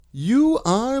You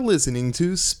are listening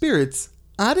to Spirits,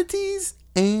 Oddities,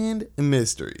 and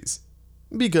Mysteries.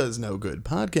 Because no good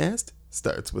podcast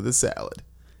starts with a salad.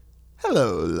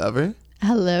 Hello, lover.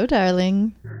 Hello,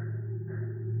 darling.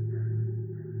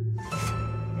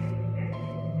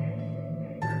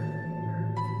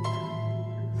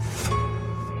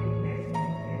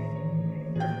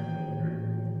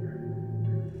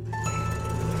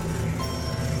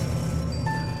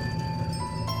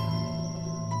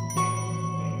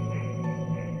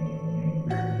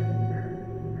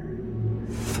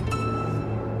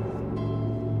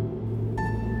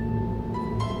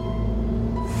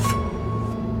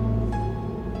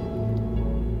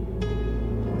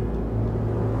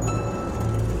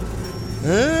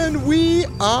 And we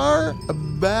are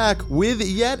back with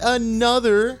yet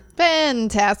another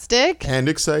Fantastic. and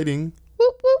exciting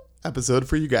Whoop, whoop. episode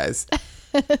for you guys.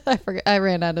 I forgot. I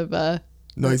ran out of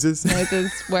Noises.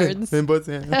 words. Inputs,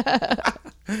 yeah.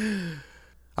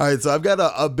 All right, so I've got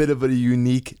a bit of a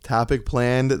unique topic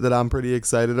planned that I'm pretty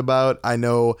excited about. I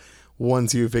know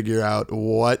once you figure out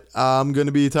what I'm going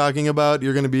to be talking about,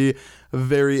 you're going to be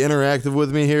very interactive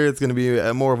with me here. It's going to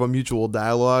be more of a mutual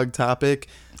dialogue topic.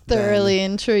 Thoroughly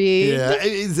intrigued. Yeah,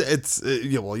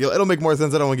 it'll make more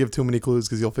sense. I don't want to give too many clues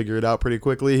because you'll figure it out pretty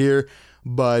quickly here.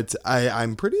 But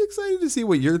I'm pretty excited to see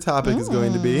what your topic is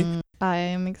going to be. I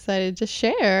am excited to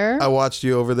share. I watched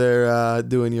you over there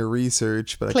doing your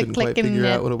research, but I couldn't quite figure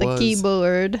out what it was. The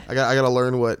keyboard. I got to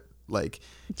learn what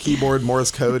keyboard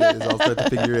Morse code is. I'll start to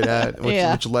figure it out.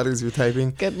 Which letters you're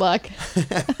typing. Good luck.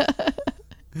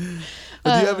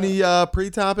 But do you have any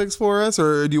pre-topics for us,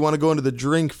 or do you want to go into the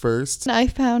drink first? I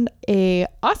found a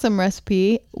awesome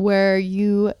recipe where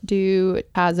you do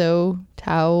Tazo,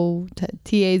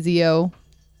 T-A-Z-O.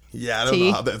 Yeah, I don't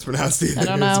know how that's pronounced either. I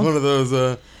don't know. It's one of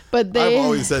those. But I've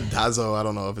always said Tazo. I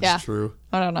don't know if it's true.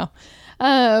 I don't know.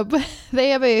 But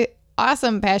they have a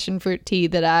awesome passion fruit tea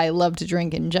that I love to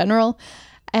drink in general.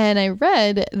 And I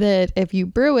read that if you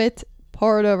brew it,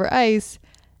 pour it over ice,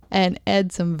 and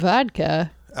add some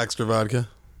vodka. Extra vodka.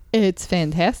 It's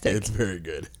fantastic. It's very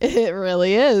good. It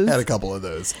really is. Had a couple of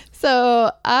those. So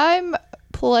I'm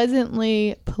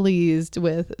pleasantly pleased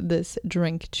with this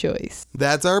drink choice.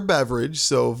 That's our beverage.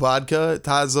 So vodka,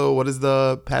 Tazo, what is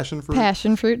the passion fruit?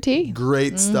 Passion fruit tea.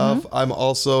 Great stuff. I'm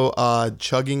also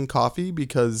chugging coffee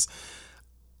because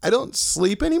I don't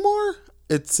sleep anymore.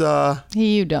 It's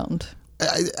You don't.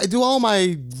 I do all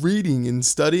my reading and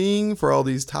studying for all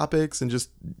these topics and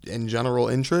just in general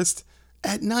interest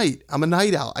at night. I'm a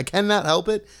night owl. I cannot help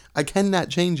it. I cannot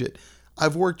change it.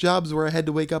 I've worked jobs where I had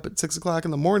to wake up at 6 o'clock in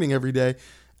the morning every day.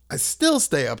 I still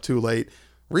stay up too late.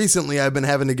 Recently, I've been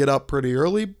having to get up pretty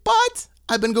early, but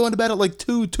I've been going to bed at like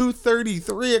 2:30,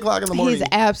 3 o'clock in the morning. He's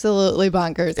absolutely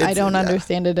bonkers. I don't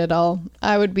understand it at all.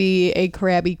 I would be a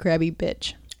crabby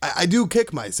bitch. I do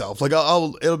kick myself. Like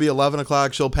it'll be 11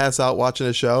 o'clock. She'll pass out watching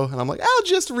a show. And I'm like, I'll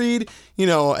just read,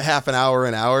 half an hour.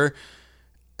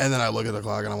 And then I look at the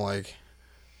clock and I'm like,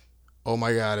 oh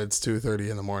my God, it's 2:30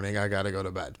 in the morning. I got to go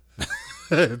to bed.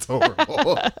 It's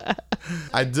horrible.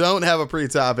 I don't have a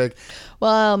pre-topic.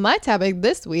 Well, my topic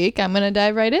this week, I'm going to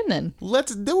dive right in then.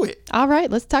 Let's do it. All right,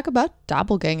 let's talk about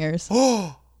doppelgangers.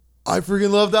 Oh, I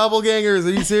freaking love doppelgangers. Are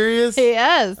you serious?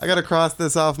 Yes. I got to cross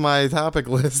this off my topic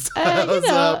list. I was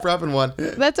prepping one.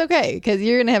 That's okay, because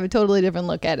you're going to have a totally different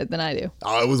look at it than I do.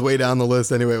 Oh, it was way down the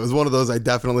list anyway. It was one of those I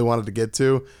definitely wanted to get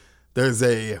to. There's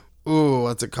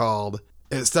what's it called?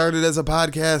 It started as a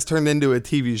podcast, turned into a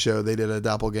TV show. They did a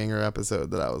doppelganger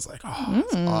episode that I was like, oh,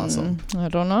 that's awesome. I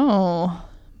don't know.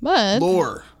 But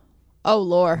Lore. Oh,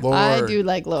 Lore. I do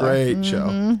like Lore. Great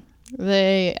show.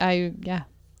 They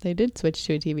did switch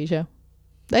to a TV show.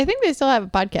 I think they still have a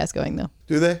podcast going, though.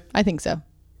 Do they? I think so.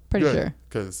 Pretty sure.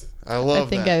 Because I love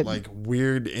that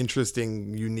weird,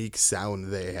 interesting, unique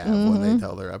sound they have when they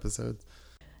tell their episodes.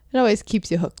 It always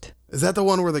keeps you hooked. Is that the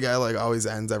one where the guy always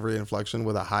ends every inflection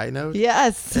with a high note?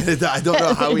 Yes. I don't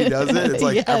know how he does it. It's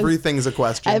like yes. Everything's a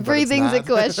question. Everything's a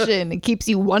question. It keeps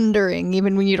you wondering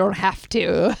even when you don't have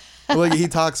to. He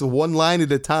talks one line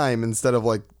at a time instead of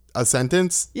a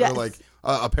sentence. Yes. Or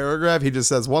a paragraph. He just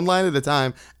says one line at a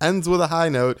time, ends with a high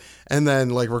note, and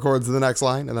then records the next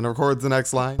line, and then records the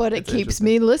next line. But it keeps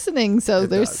me listening, so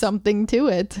there's something to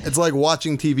it. It's like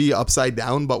watching TV upside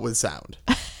down, but with sound.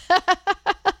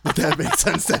 But that makes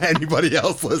sense to anybody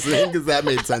else listening, because that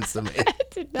made sense to me. It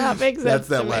did not make sense That's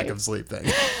that to lack me. of sleep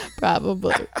thing.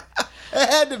 Probably. It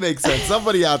had to make sense.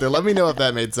 Somebody out there, let me know if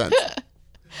that made sense.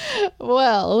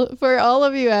 Well, for all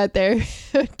of you out there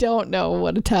who don't know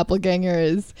what a doppelganger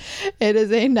is, it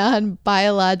is a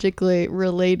non-biologically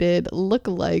related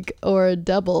look-alike or a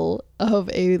double of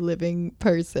a living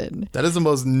person. That is the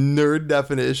most nerd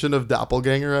definition of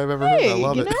doppelganger I've ever heard. I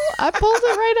love it. I pulled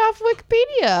it right off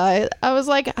Wikipedia. I was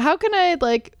like, how can I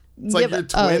like? It's like your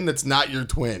twin that's not your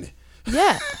twin.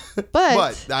 Yeah,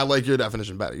 But I like your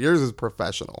definition better. Yours is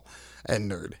professional and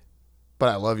nerd. But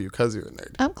I love you because you're a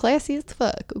nerd. I'm classy as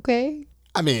fuck. Okay.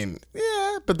 I mean,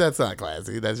 yeah, but that's not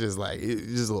classy. That's just like, you're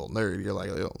just a little nerd. You're like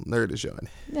a little nerd is showing.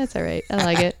 That's all right. I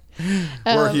like it.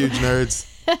 We're huge nerds.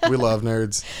 We love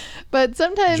nerds. But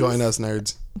sometimes Join us,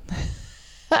 nerds.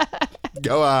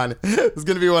 Go on. It's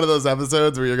going to be one of those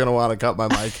episodes where you're going to want to cut my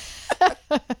mic.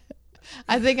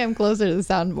 I think I'm closer to the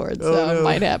soundboard, so it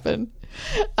might happen.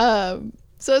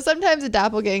 So sometimes a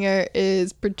doppelganger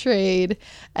is portrayed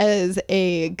as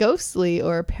a ghostly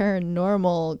or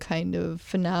paranormal kind of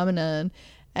phenomenon,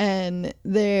 and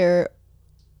they're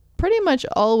pretty much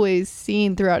always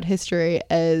seen throughout history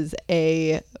as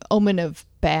a omen of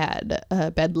bad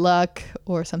luck,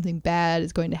 or something bad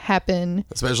is going to happen.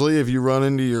 Especially if you run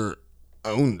into your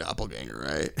own doppelganger,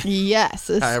 right? Yes,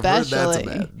 especially. I've heard that's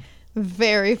bad.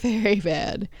 Very, very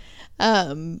bad.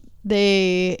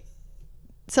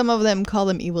 Some of them call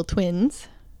them evil twins.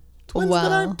 Twins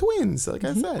that aren't twins, like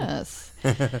I said.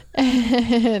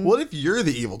 Yes. What if you're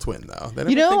the evil twin, though? They never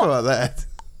You know, think about that.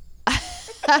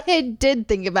 I did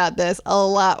think about this a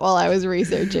lot while I was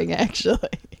researching, actually.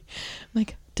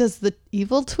 Like, does the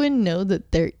evil twin know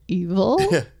that they're evil?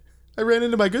 Yeah. I ran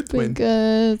into my good twin.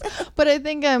 But I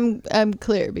think I'm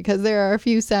clear, because there are a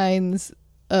few signs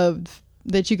of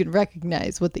that you can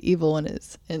recognize what the evil one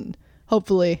is, and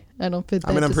hopefully I don't fit that.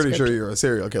 I mean, I'm pretty sure you're a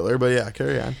serial killer, but yeah,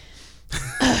 carry on.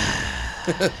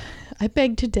 I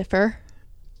beg to differ.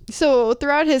 So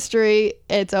throughout history,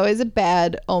 it's always a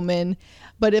bad omen,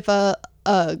 but if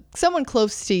someone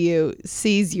close to you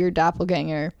sees your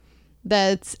doppelganger,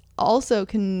 that's also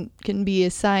can be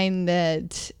a sign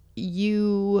that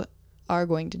you are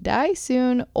going to die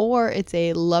soon, or it's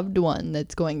a loved one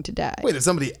that's going to die. Wait, if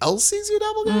somebody else sees your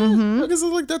doppelganger? Mm-hmm. Because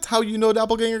like that's how you know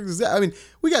doppelganger. I mean,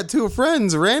 we got two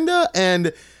friends, Randa,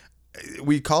 and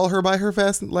we call her by her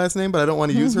last name, but I don't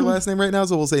want to use her last name right now,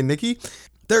 so we'll say Nikki.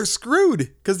 They're screwed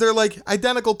because they're like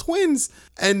identical twins,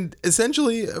 and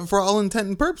essentially, for all intent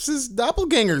and purposes,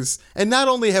 doppelgangers. And not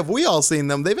only have we all seen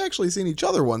them, they've actually seen each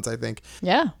other once, I think.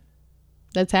 Yeah.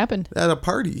 That's happened. At a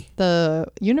party. The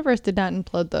universe did not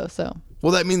implode, though, so.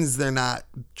 Well, that means they're not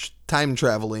time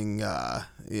traveling,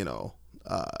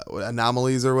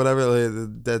 anomalies or whatever.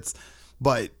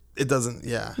 But it doesn't,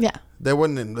 yeah. Yeah. They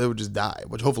would just die,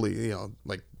 which hopefully,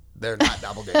 like, they're not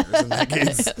doppelgangers in that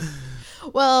case.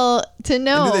 Well, to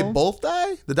know. And do they both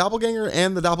die? The doppelganger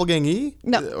and the doppelgangee?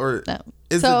 No. Or no.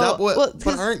 Is but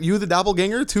aren't you the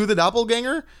doppelganger to the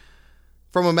doppelganger?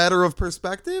 From a matter of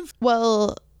perspective?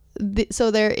 Well,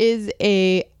 so there is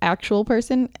a actual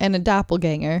person and a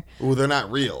doppelganger. Ooh, they're not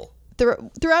real.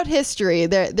 Throughout history,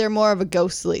 they're more of a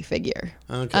ghostly figure.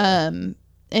 Okay.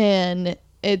 And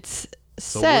it's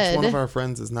said. So which one of our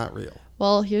friends is not real?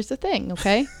 Well, here's the thing,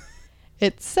 okay?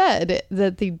 It's said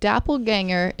that the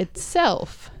doppelganger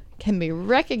itself can be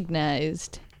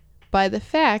recognized by the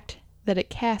fact that it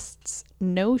casts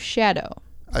no shadow.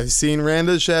 I've seen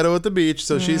Randa's shadow at the beach,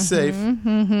 so she's safe.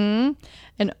 Mm-hmm.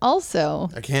 And also,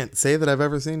 I can't say that I've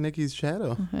ever seen Nikki's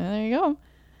shadow. There you go.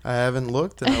 I haven't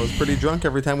looked, and I was pretty drunk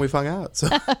every time we hung out. So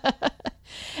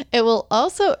it will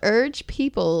also urge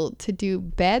people to do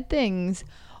bad things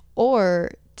or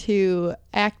to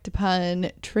act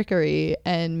upon trickery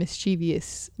and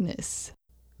mischievousness.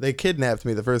 They kidnapped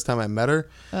me the first time I met her.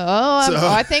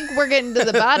 I think we're getting to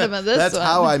the bottom of this. That's one.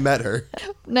 how I met her.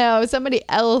 Now, if somebody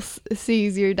else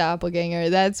sees your doppelganger,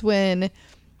 that's when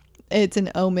it's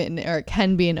an omen, or it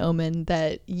can be an omen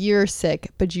that you're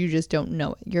sick, but you just don't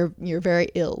know it. You're very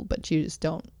ill, but you just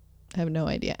have no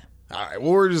idea. All right.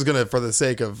 Well, we're just gonna, for the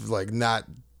sake of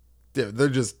they're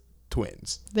just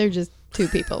twins. They're just two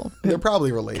people. They're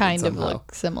probably related. Kind somehow. of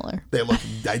look similar. They look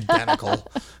identical.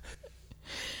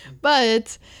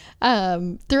 But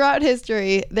throughout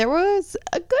history, there was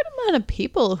a good amount of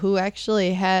people who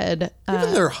actually had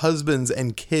even their husbands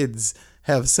and kids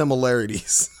have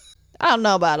similarities. I don't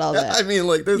know about all that. I mean,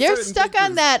 like you're stuck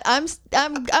on that. I'm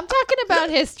talking about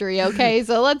history, okay?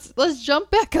 So let's jump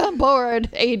back on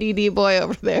board, ADD boy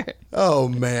over there. Oh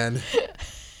man.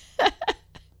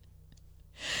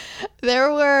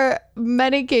 There were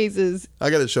many cases. I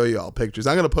got to show you all pictures.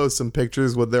 I'm going to post some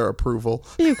pictures with their approval.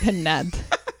 You cannot.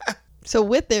 So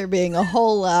with there being a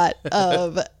whole lot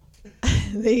of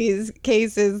these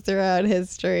cases throughout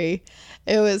history,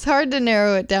 it was hard to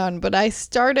narrow it down, but I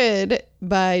started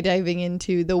by diving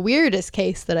into the weirdest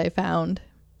case that I found.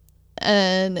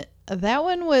 And that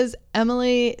one was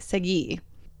Emily Segui.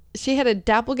 she had a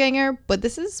doppelganger, but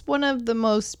this is one of the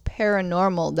most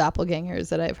paranormal doppelgangers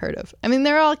that I've heard of. I mean,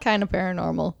 they're all kind of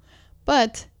paranormal,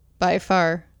 but by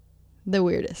far the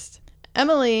weirdest.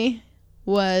 Emily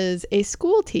was a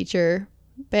school teacher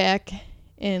back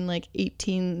in like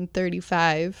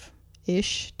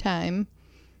 1835-ish time.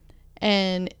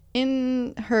 And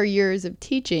in her years of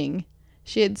teaching,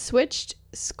 she had switched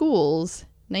schools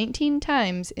 19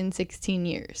 times in 16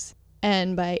 years.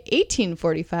 And by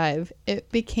 1845,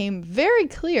 it became very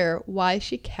clear why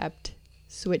she kept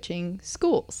switching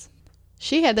schools.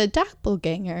 She had a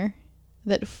doppelganger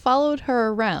that followed her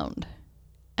around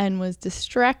and was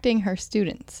distracting her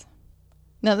students.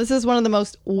 Now, this is one of the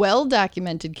most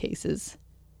well-documented cases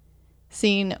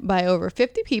seen by over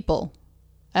 50 people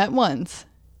at once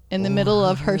in the middle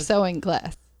of her sewing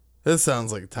class. This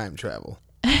sounds like time travel.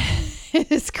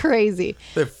 It's crazy.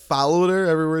 They followed her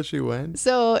everywhere she went?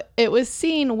 So it was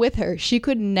seen with her. She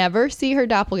could never see her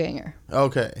doppelganger.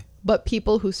 Okay. But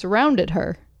people who surrounded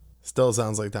her Still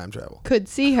sounds like time travel. could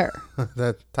see her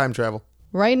That time travel.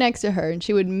 right next to her. And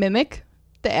she would mimic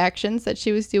the actions that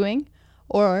she was doing.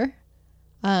 Or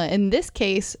in this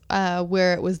case,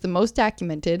 where it was the most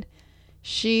documented,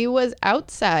 she was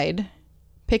outside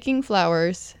picking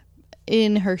flowers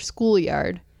in her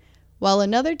schoolyard while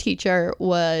another teacher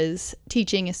was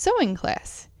teaching a sewing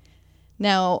class.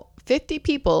 Now, 50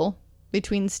 people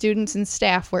between students and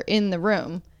staff were in the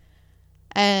room,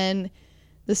 and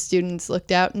the students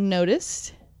looked out and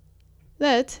noticed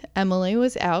that Emily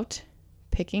was out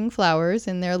picking flowers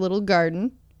in their little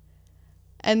garden,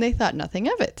 and they thought nothing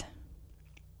of it.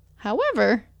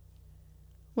 However,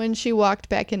 when she walked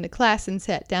back into class and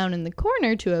sat down in the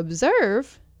corner to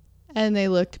observe, and they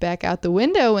looked back out the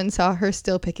window and saw her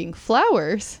still picking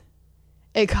flowers,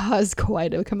 it caused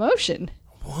quite a commotion.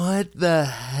 What the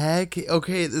heck?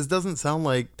 Okay, this doesn't sound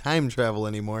like time travel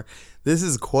anymore. This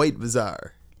is quite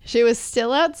bizarre. She was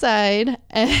still outside,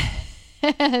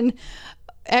 and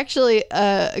actually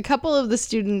a couple of the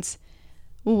students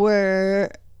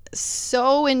were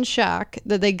so in shock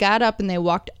that they got up and they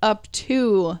walked up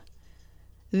to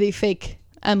the fake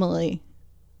Emily,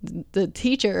 the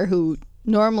teacher who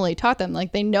normally taught them.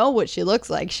 Like, they know what she looks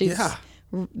like. She's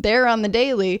there on the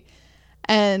daily,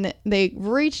 and they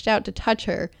reached out to touch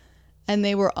her, and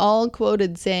they were all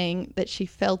quoted saying that she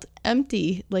felt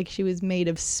empty, like she was made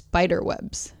of spider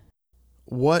webs.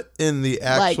 What in the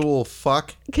actual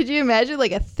fuck? Could you imagine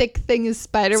like a thick thing of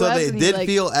spider So webs? they did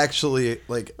feel actually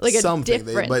like something. A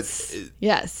difference.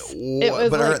 Yes. It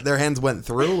was But their hands went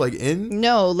through, like in?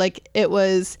 No, like it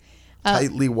was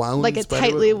tightly wound? like a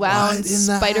tightly wound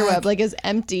spider heck? web. Like it was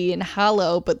empty and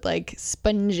hollow, but like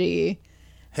spongy.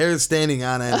 Hair's standing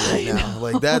on end right now.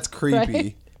 Like, that's creepy.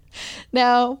 Right?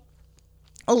 Now,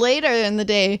 later in the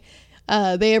day,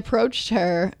 they approached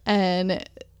her, and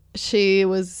she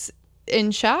was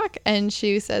in shock, and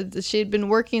she said that she had been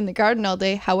working in the garden all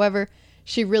day. However,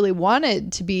 she really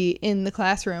wanted to be in the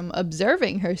classroom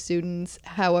observing her students.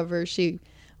 However, she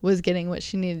was getting what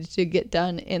she needed to get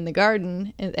done in the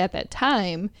garden at that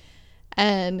time.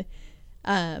 And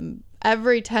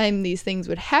every time these things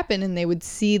would happen and they would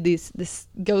see this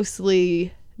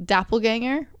ghostly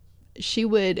doppelganger, she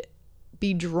would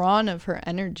be drawn of her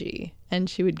energy, and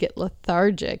she would get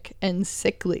lethargic and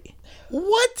sickly.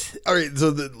 What? All right,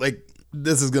 so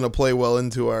this is going to play well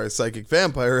into our psychic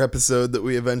vampire episode that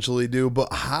we eventually do,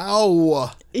 but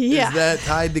how is that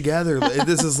tied together?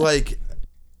 This is like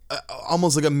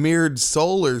almost like a mirrored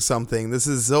soul or something. This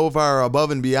is so far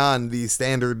above and beyond the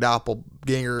standard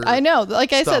doppelganger. I know.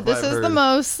 Like I said, this I've is heard. the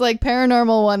most like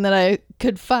paranormal one that I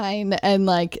could find, and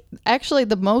like actually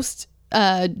the most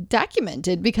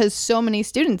documented, because so many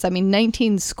students, I mean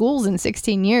 19 schools in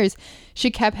 16 years,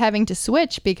 she kept having to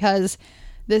switch because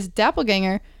this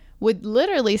doppelganger would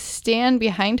literally stand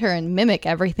behind her and mimic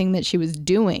everything that she was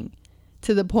doing,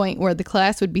 to the point where the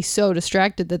class would be so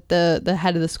distracted that the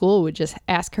head of the school would just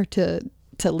ask her to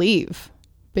leave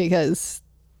because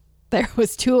there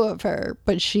was two of her.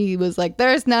 But she was like,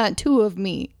 there's not two of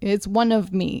me, it's one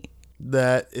of me.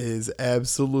 That is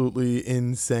absolutely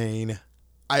insane.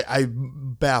 I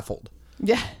baffled.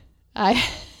 Yeah. I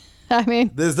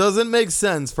mean, This doesn't make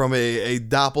sense from a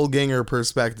doppelganger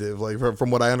perspective, like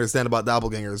from what I understand about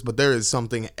doppelgangers, but there is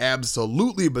something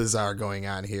absolutely bizarre going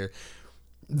on here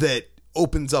that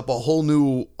opens up a whole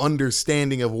new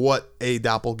understanding of what a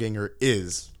doppelganger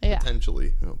is. Yeah.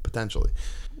 Potentially.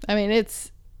 I mean,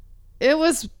 it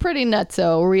was pretty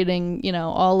nutso reading,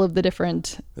 all of the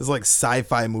different. It's like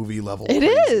sci-fi movie level. It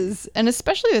crazy. is, and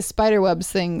especially the spider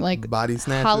webs thing, like Body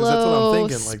snatchers. hollow, That's what I'm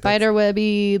thinking. Like spider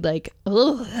webby, like.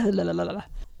 Ugh.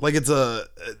 Like it's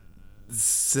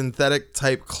synthetic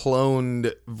type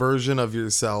cloned version of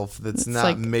yourself that's not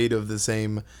like made of the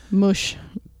same mush.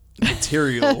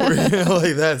 material.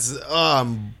 Like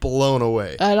I'm blown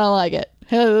away. I don't like it.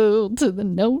 Hell to the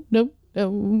no.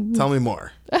 Tell me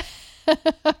more.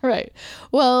 Right.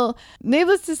 Well,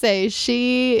 needless to say,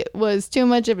 she was too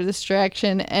much of a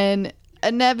distraction, and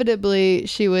inevitably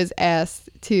she was asked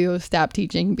to stop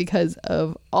teaching because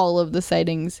of all of the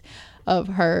sightings of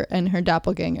her and her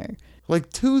doppelganger.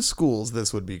 Like 2 schools,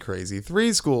 this would be crazy.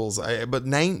 3 schools, but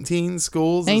 19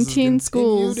 schools. 19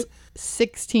 schools,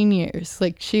 16 years.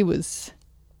 Like, she was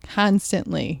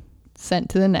constantly sent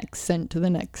to the next.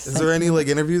 Is there any like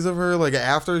interviews of her like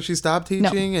after she stopped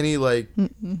teaching? No. Any like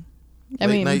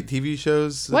late night TV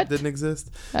shows that didn't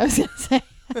exist? I was gonna say.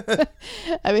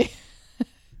 I mean,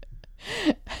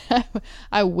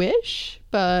 I wish,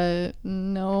 but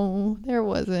no, there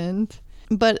wasn't.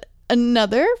 But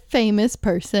another famous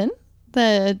person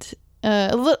that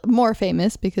a little more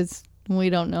famous because we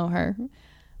don't know her,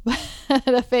 but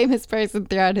a famous person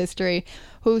throughout history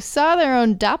who saw their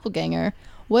own doppelganger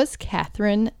was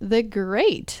Catherine the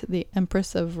Great, the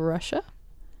Empress of Russia.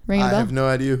 Ring a bell? I have no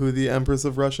idea who the Empress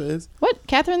of Russia is. What?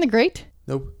 Catherine the Great?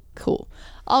 Nope. Cool.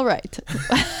 All right.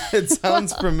 It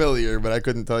sounds familiar, but I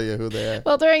couldn't tell you who they are.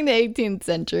 Well, during the 18th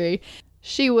century,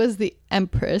 she was the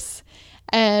Empress.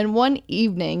 And one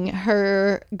evening,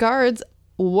 her guards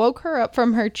woke her up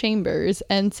from her chambers,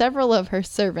 and several of her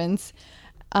servants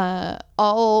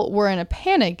all were in a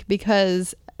panic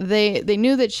because they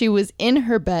knew that she was in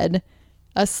her bed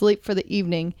asleep for the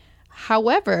evening.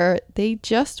 However, they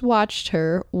just watched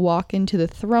her walk into the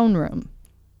throne room.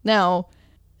 Now,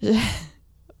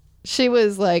 she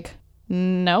was like,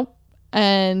 nope.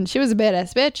 And she was a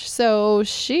badass bitch, so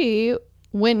she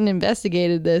went and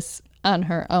investigated this on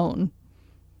her own.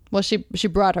 Well, she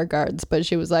brought her guards, but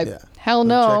she was like, hell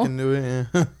no. Check into it,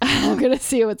 yeah. I'm going to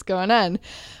see what's going on.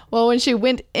 Well, when she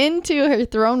went into her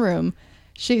throne room,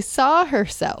 she saw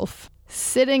herself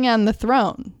sitting on the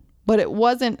throne, but it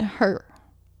wasn't her.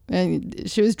 And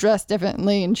she was dressed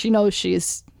differently, and she knows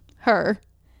she's her.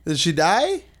 Did she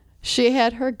die? She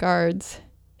had her guards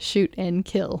shoot and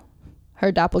kill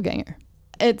her doppelganger.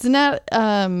 It's not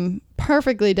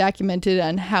perfectly documented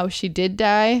on how she did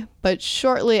die, but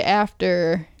shortly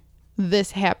after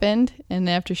this happened, and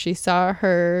after she saw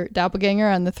her doppelganger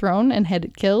on the throne and had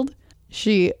it killed,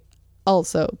 she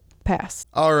also passed.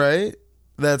 All right.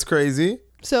 That's crazy.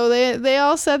 So they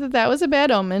all said that was a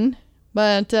bad omen,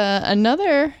 but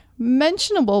another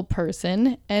mentionable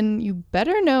person, and you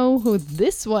better know who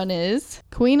this one is,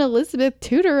 Queen Elizabeth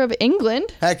Tudor of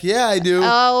England. Heck yeah, I do.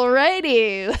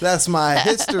 Alrighty. That's my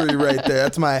history right there.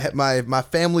 That's my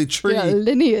family tree. Yeah,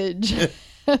 lineage.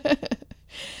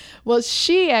 Well,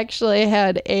 she actually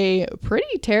had a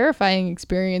pretty terrifying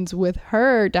experience with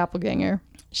her doppelganger.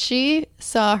 She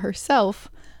saw herself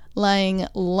lying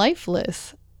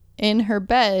lifeless in her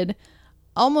bed,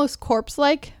 almost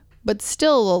corpse-like, but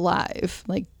still alive.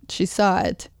 Like, she saw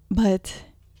it. But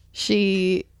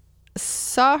she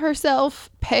saw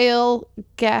herself pale,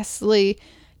 ghastly,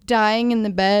 dying in the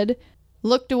bed,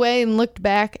 looked away and looked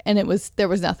back, and there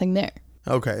was nothing there.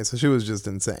 Okay, so she was just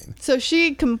insane. So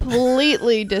she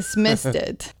completely dismissed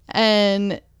it.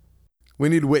 And we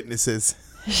need witnesses.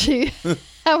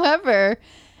 However,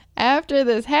 after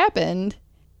this happened,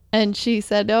 and she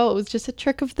said, oh, it was just a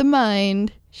trick of the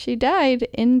mind, she died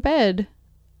in bed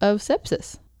of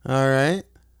sepsis. All right.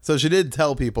 So she did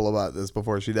tell people about this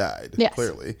before she died, yes.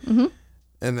 Clearly. Mm-hmm.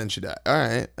 And then she died. All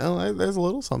right. Well, there's a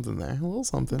little something there. A little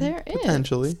something. There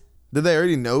potentially. is. Did they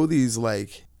already know these,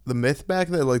 like, the myth back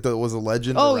there? Like, that was a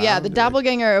legend? Oh, around? yeah. The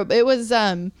doppelganger. It was,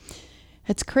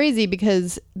 it's crazy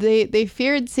because they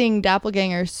feared seeing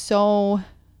doppelgangers so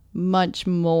much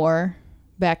more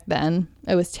back then.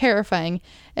 It was terrifying.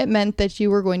 It meant that you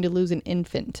were going to lose an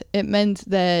infant. It meant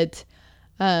that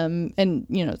and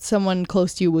someone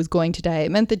close to you was going to die. It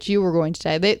meant that you were going to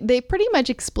die. They pretty much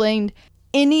explained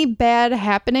any bad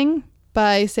happening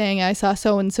by saying, I saw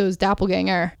so-and-so's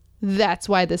doppelganger. That's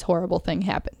why this horrible thing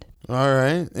happened. All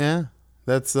right. Yeah.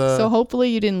 That's so hopefully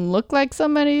you didn't look like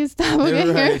somebody's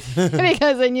doppelganger. Right.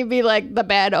 Because then you'd be like the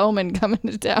bad omen coming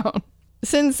to town.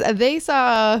 Since they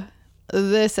saw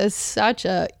this as such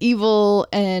a evil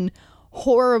and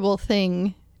horrible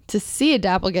thing to see a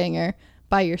doppelganger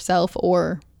by yourself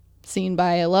or seen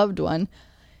by a loved one,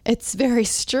 it's very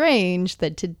strange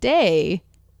that today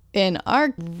in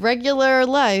our regular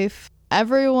life,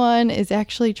 everyone is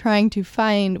actually trying to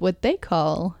find what they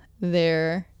call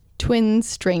their twin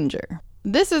stranger.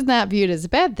 This is not viewed as a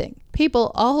bad thing.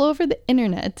 People all over the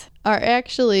internet are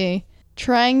actually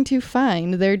trying to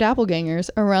find their doppelgangers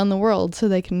around the world so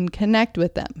they can connect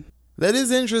with them. That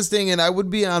is interesting, and I would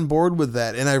be on board with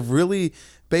that. And I really,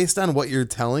 based on what you're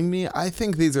telling me, I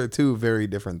think these are two very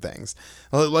different things.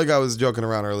 Like I was joking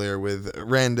around earlier with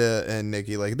Randa and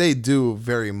Nikki, like they do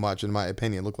very much, in my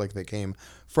opinion, look like they came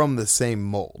from the same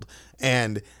mold.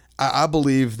 And I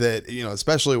believe that, you know,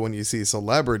 especially when you see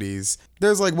celebrities,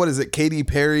 there's like, what is it, Katy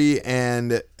Perry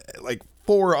and like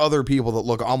 4 other people that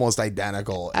look almost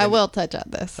identical. I will touch on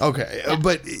this. Okay,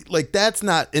 but like that's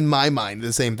not, in my mind,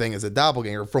 the same thing as a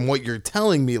doppelganger. From what you're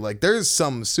telling me, like there's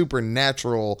some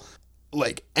supernatural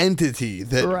like entity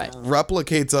that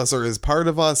replicates us or is part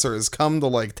of us or has come to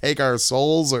like take our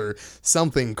souls or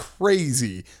something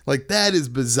crazy. Like that is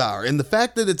bizarre. And the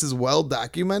fact that it's as well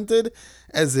documented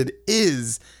as it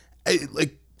is,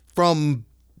 like from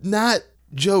not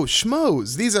Joe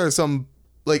Schmoes, these are some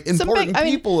like important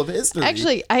people of history.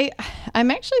 Actually, I'm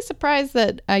actually surprised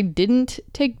that I didn't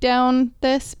take down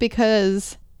this,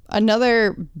 because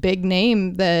another big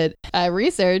name that I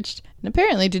researched and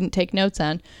apparently didn't take notes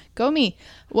on, go me,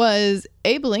 was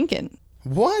Abe Lincoln.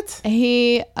 What?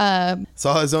 He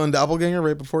saw his own doppelganger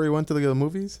right before he went to the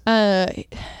movies?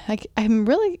 I'm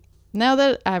really, now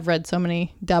that I've read so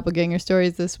many doppelganger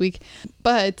stories this week,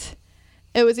 but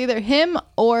it was either him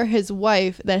or his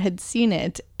wife that had seen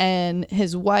it, and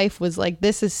his wife was like,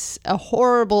 this is a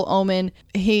horrible omen.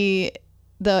 The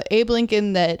Abe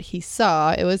Lincoln that he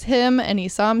saw, it was him, and he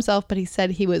saw himself, but he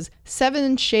said he was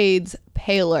 7 shades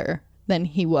paler than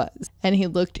he was, and he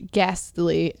looked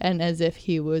ghastly and as if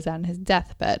he was on his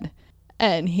deathbed.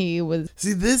 And he was...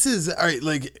 See, this is... All right,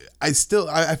 like, I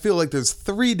feel like there's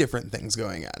 3 different things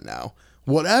going on now.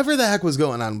 Whatever the heck was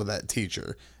going on with that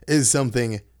teacher is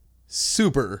something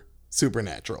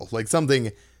supernatural, like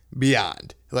something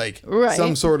beyond, like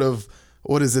some sort of,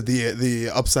 what is it, the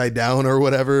upside down or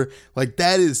whatever, like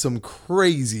that is some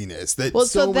craziness.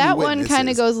 So that one kind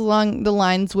of goes along the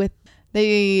lines with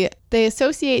they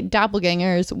associate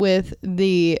doppelgangers with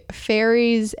the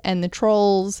fairies and the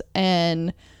trolls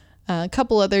and a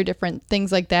couple other different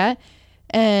things like that,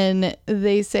 and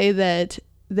they say that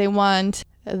they want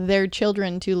their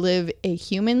children to live a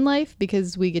human life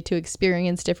because we get to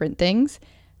experience different things,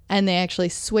 and they actually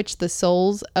switch the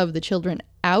souls of the children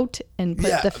out and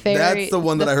put the fairy. That's the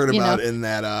one that I heard about in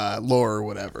that lore or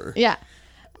whatever. Yeah.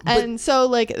 And so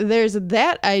like there's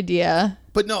that idea.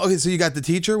 But no, okay, so you got the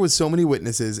teacher with so many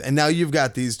witnesses, and now you've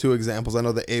got these 2 examples. I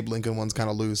know the Abe Lincoln one's kind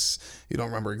of loose. You don't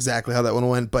remember exactly how that one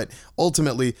went, but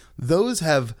ultimately those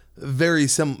have very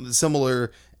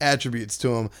similar attributes to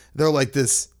them. They're like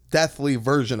this deathly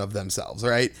version of themselves,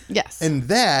 right? Yes. And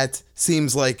that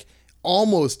seems like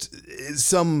almost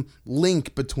some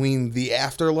link between the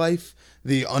afterlife,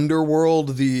 the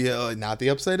underworld, the not the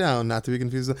upside down, not to be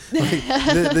confused, like,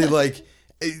 the like,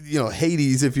 you know,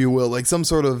 Hades, if you will, like some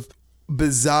sort of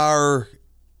bizarre,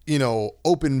 you know,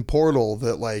 open portal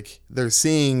that like they're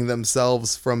seeing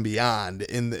themselves from beyond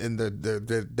in their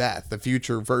death, the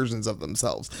future versions of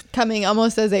themselves coming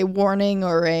almost as a warning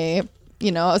or a,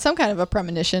 you know, some kind of a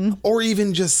premonition, or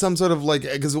even just some sort of like,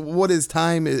 because what is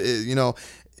time? You know,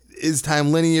 is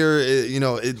time linear? You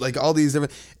know, like all these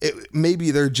different.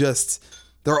 Maybe they're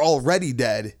already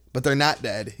dead, but they're not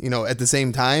dead. You know, at the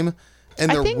same time, and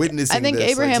they're witnessing. I think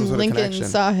this, Abraham like, Lincoln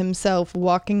saw himself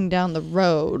walking down the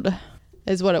road,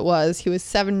 is what it was. He was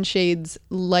 7 shades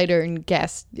lighter and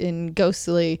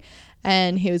ghostly.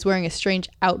 And he was wearing a strange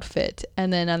outfit.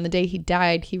 And then on the day he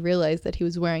died, he realized that he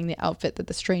was wearing the outfit that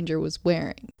the stranger was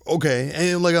wearing. Okay.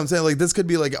 And like I'm saying, like this could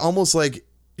be like almost like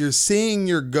you're seeing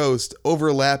your ghost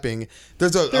overlapping.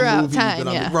 There's a movie time,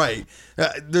 that right.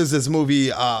 There's this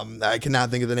movie. I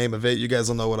cannot think of the name of it. You guys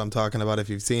will know what I'm talking about if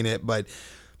you've seen it. But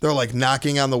they're like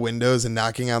knocking on the windows and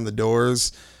knocking on the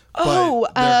doors. Oh,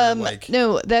 like,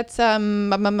 no, that's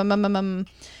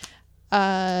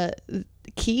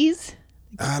Keys.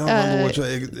 I don't remember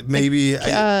which. Maybe.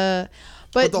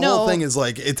 But the whole thing is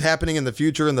like it's happening in the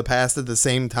future and the past at the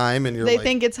same time, and they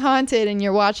think it's haunted, and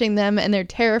you're watching them, and they're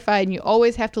terrified, and you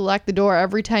always have to lock the door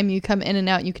every time you come in and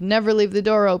out. You can never leave the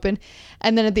door open,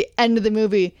 and then at the end of the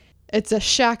movie, it's a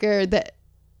shocker that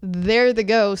they're the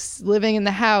ghosts living in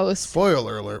the house.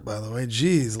 Spoiler alert, by the way.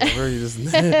 Jeez, Lover, you just.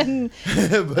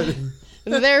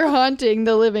 But they're haunting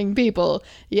the living people.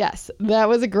 Yes, that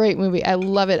was a great movie. I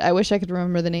love it. I wish I could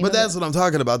remember the name. But that's what I'm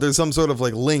talking about. There's some sort of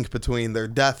like link between their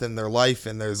death and their life,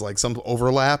 and there's like some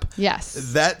overlap.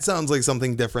 Yes, that sounds like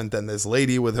something different than this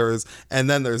lady with hers. And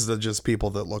then there's just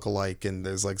people that look alike, and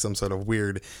there's like some sort of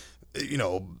weird, you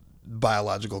know,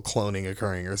 biological cloning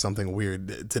occurring or something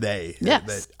weird today. Yes.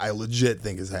 That I legit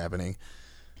think is happening.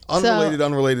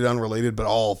 Unrelated, but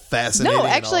all fascinating. No,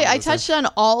 actually, I touched on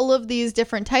all of these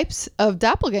different types of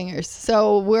doppelgangers.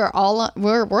 So we're on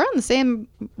the same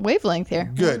wavelength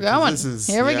here. Good. We're going.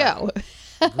 Here we yeah. go.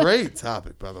 Great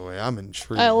topic, by the way. I'm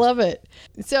intrigued. I love it.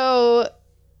 So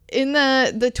in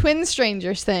the Twin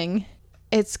Strangers thing,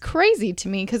 it's crazy to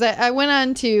me because I went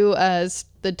on to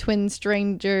the Twin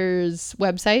Strangers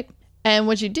website, and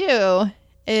what you do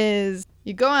is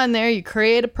you go on there, you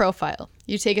create a profile.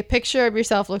 You take a picture of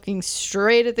yourself looking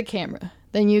straight at the camera.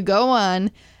 Then you go on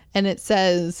and it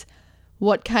says,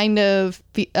 what kind of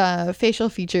facial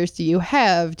features do you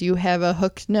have? Do you have a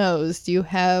hooked nose? Do you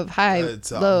have high,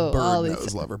 low? Bird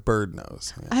nose, lover. Bird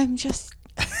nose. Yeah. I'm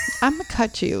going to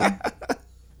cut you.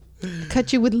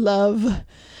 Cut you with love.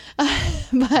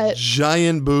 But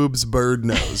giant boobs, bird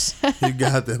nose. You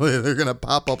got that. They're going to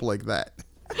pop up like that.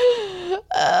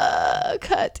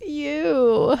 Cut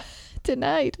you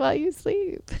tonight while you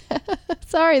sleep.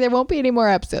 Sorry, there won't be any more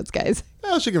episodes, guys.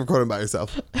 Well, she can record them by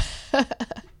herself.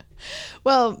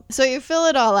 Well, so you fill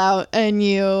it all out and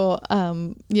you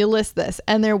list this,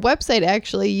 and their website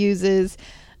actually uses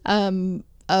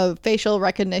a facial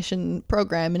recognition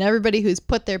program, and everybody who's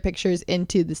put their pictures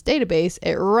into this database,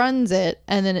 it runs it,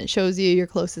 and then it shows you your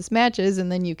closest matches,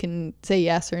 and then you can say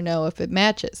yes or no if it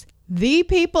matches. The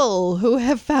people who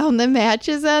have found the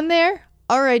matches on there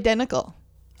are identical.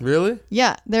 Really?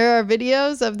 Yeah, there are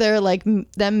videos of their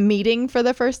them meeting for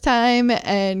the first time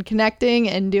and connecting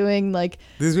and doing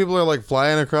these people are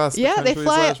flying across the country they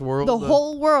fly world, the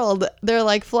whole world.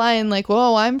 They're flying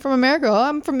whoa, I'm from America, oh,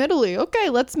 I'm from Italy, okay,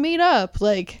 let's meet up.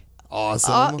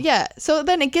 Awesome. Yeah, so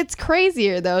then it gets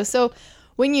crazier though. So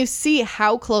when you see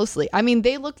how closely, I mean,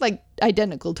 they look like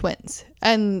identical twins,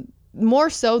 and more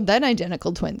so than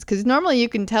identical twins, because normally you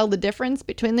can tell the difference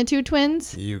between the two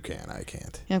twins. You can, I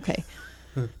can't. Okay.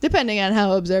 Depending on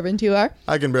how observant you are.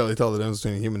 I can barely tell the difference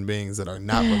between human beings that are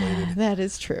not related. That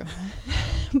is true.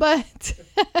 But,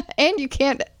 and you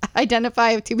can't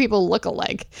identify if two people look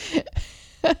alike.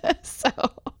 So.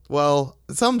 Well,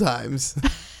 sometimes.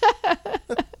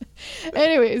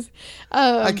 Anyways.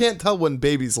 I can't tell when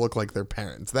babies look like their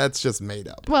parents. That's just made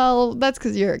up. Well, that's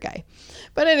because you're a guy.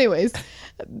 But anyways,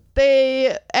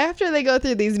 after they go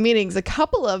through these meetings, a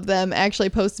couple of them actually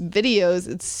post videos.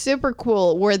 It's super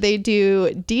cool where they do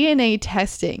DNA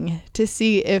testing to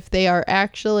see if they are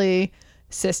actually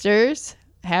sisters,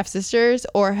 half sisters,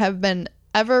 or have been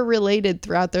ever related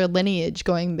throughout their lineage,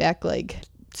 going back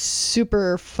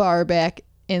super far back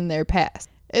in their past.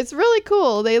 It's really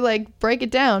cool. They break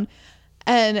it down,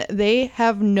 and they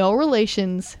have no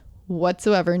relations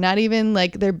whatsoever. Not even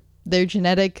their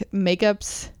genetic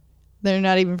makeups. They're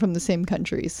not even from the same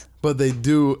countries. But they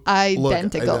do identical. Look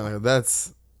identical.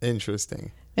 That's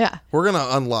interesting. Yeah. We're going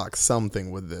to unlock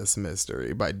something with this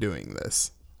mystery by doing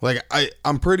this.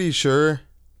 I'm pretty sure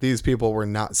these people were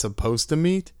not supposed to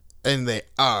meet, and they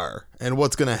are. And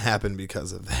what's going to happen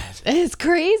because of that? It's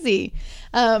crazy.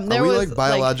 Are we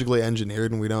biologically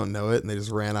engineered and we don't know it, and they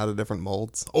just ran out of different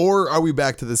molds? Or are we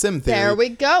back to the Sim theory? There we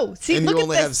go. See, and look you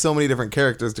only at have so many different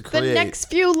characters to create. The next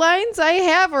few lines I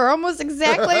have are almost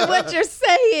exactly what you're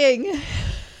saying.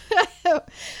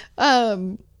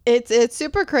 It's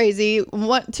super crazy.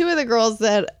 Two of the girls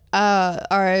that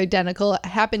are identical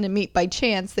happened to meet by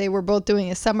chance. They were both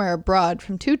doing a summer abroad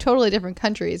from two totally different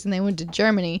countries, and they went to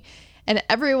Germany. And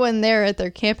everyone there at their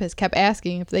campus kept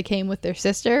asking if they came with their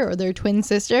sister or their twin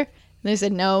sister. And they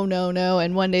said no, no, no.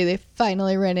 And one day they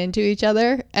finally ran into each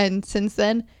other. And since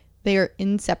then, they are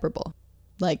inseparable.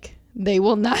 They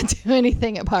will not do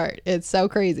anything apart. It's so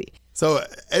crazy. So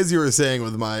as you were saying,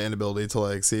 with my inability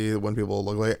to see when people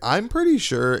look like, I'm pretty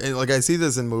sure, and I see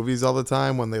this in movies all the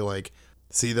time when they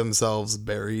see themselves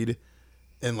buried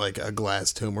in a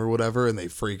glass tomb or whatever, and they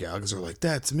freak out because they're like,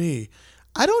 that's me.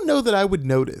 I don't know that I would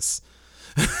notice.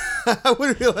 I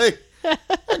would be like,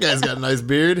 that guy's got a nice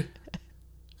beard.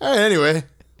 All right, anyway,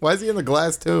 why is he in the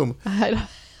glass tomb? I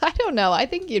don't know. I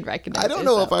think you'd recognize I don't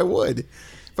know if I would.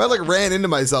 If I ran into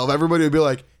myself, everybody would be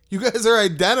like, you guys are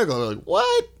identical. They're like,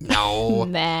 what? No.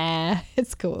 Nah,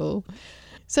 it's cool.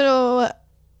 So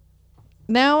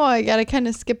now I got to kind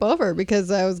of skip over, because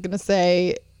I was going to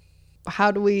say,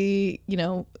 how do we,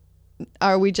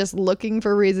 are we just looking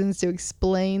for reasons to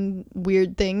explain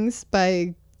weird things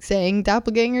by saying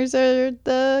doppelgangers are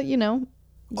the,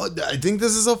 Well, I think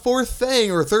this is a fourth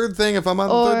thing or third thing if I'm on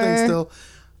the third thing still.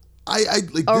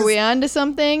 Are we on to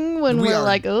something when we're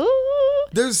like, oh?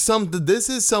 This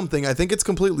is something, I think it's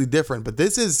completely different, but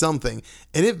this is something,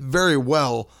 and it very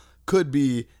well could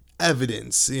be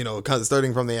evidence,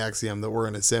 starting from the axiom that we're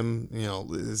in a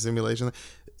simulation.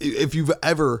 If you've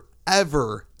ever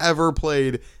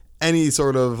played any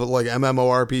sort of like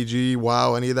MMORPG,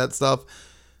 WoW, any of that stuff,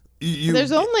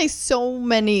 there's only so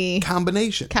many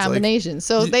combinations.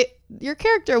 So your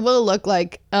character will look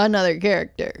like another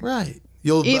character. Right.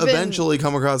 You'll eventually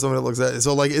come across someone that looks at it.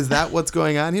 So, like, is that what's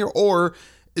going on here? Or,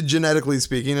 genetically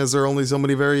speaking, is there only so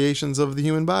many variations of the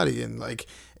human body? And, like,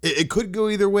 it could go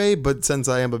either way, but since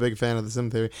I am a big fan of the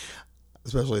sim theory,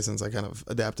 especially since I kind of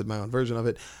adapted my own version of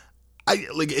it,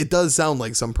 it does sound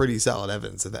like some pretty solid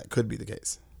evidence that could be the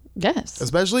case. Yes.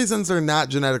 Especially since they're not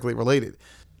genetically related.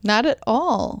 Not at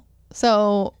all.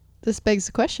 So this begs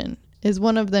the question, is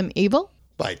one of them evil?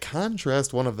 By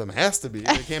contrast, one of them has to be.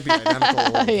 They can't be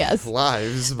identical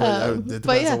lives, but it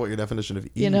depends on what your definition of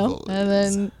evil is. And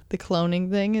then the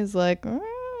cloning thing is like,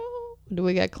 do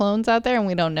we got clones out there and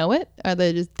we don't know it? Are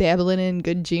they just dabbling in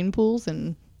good gene pools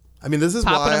and I mean, this is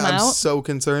why I'm so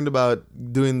concerned about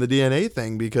doing the DNA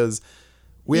thing, because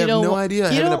we have no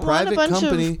idea. Having a private company. You don't want a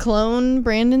bunch of clone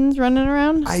Brandons running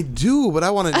around? I do, but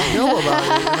I want to know about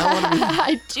it. And I want to be.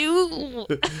 I do.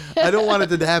 I don't want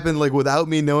it to happen like without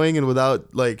me knowing and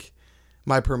without like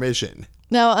my permission.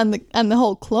 Now, on the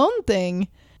whole clone thing,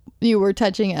 you were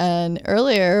touching on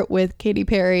earlier with Katy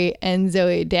Perry and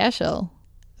Zooey Deschanel.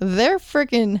 They're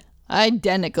freaking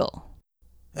identical.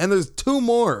 And there's two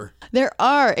more. There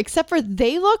are, except for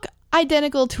they look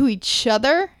identical to each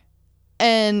other.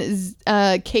 And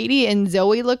Katie and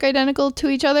Zoe look identical to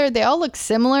each other. They all look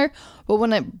similar, but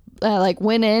when I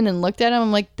went in and looked at them,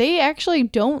 I'm like, they actually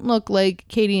don't look like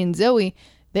Katie and Zoe.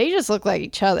 They just look like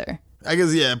each other. I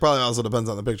guess, yeah, it probably also depends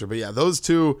on the picture. But yeah, those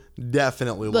two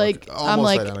definitely look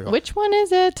almost identical. Which one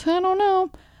is it? I don't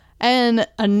know. And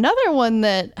another one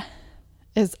that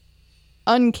is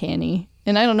uncanny,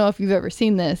 and I don't know if you've ever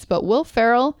seen this, but Will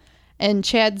Ferrell and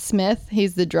Chad Smith,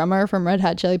 he's the drummer from Red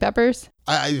Hot Chili Peppers.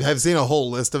 I have seen a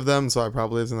whole list of them, so I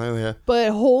probably isn't there yet.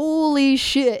 But holy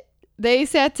shit. They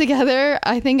sat together,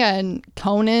 I think on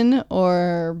Conan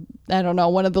or, I don't know,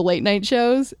 one of the late night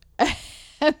shows. I'm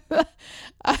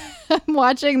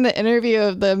watching the interview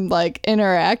of them like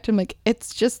interact. I'm like,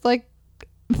 it's just like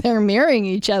they're mirroring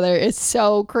each other. It's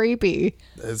so creepy.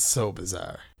 It's so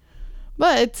bizarre.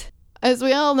 But as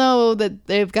we all know that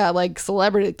they've got like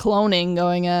celebrity cloning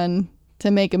going on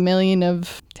to make a million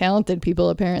of talented people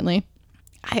apparently.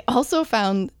 I also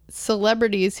found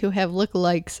celebrities who have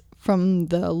lookalikes from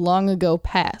the long ago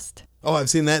past. Oh,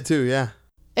 I've seen that too, yeah.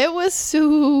 It was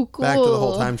so cool. Back to the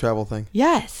whole time travel thing.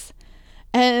 Yes.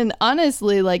 And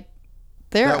honestly, like,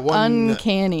 they're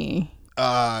uncanny.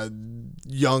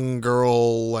 Young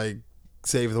girl, like,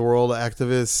 save the world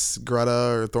activist, Greta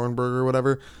or Thunberg or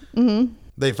whatever. Mm-hmm.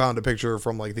 They found a picture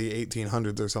from, like, the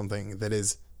 1800s or something that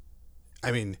is,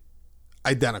 I mean,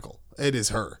 identical. It is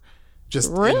her. Just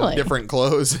in different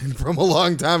clothes from a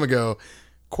long time ago.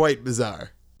 Quite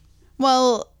bizarre.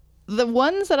 Well, the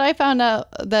ones that I found out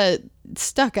that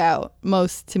stuck out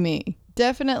most to me,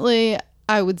 definitely,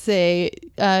 I would say,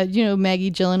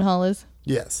 Maggie Gyllenhaal is?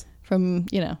 Yes. From,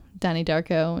 Donnie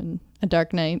Darko and A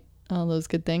Dark Knight, all those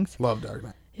good things. Love Dark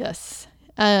Knight. Yes.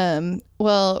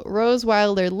 Well, Rose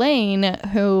Wilder Lane,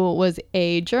 who was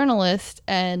a journalist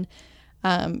and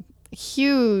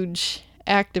huge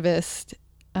activist.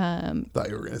 Thought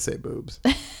you were going to say boobs.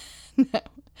 No.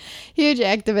 Huge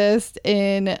activist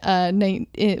in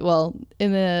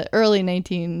the early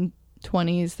 1920s,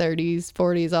 30s,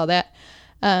 40s, all that.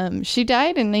 She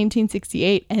died in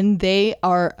 1968, and they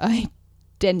are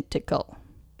identical.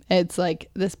 It's like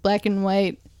this black and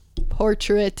white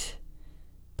portrait,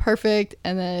 perfect,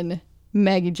 and then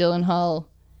Maggie Gyllenhaal.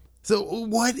 So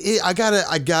I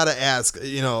gotta ask,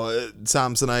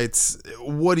 Samsonites,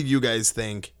 what do you guys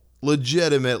think?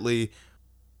 Legitimately,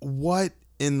 what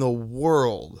in the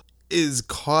world is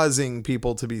causing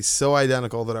people to be so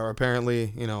identical that are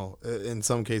apparently, in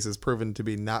some cases proven to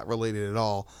be not related at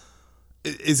all?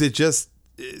 Is it just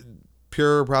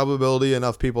pure probability?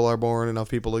 Enough people are born, enough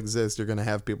people exist, you're going to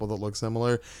have people that look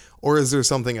similar? Or is there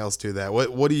something else to that?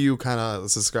 What do you kind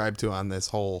of subscribe to on this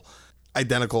whole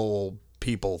identical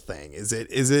people thing? Is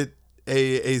it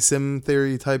a sim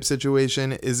theory type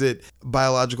situation? Is it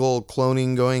biological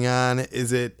cloning going on?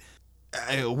 Is it...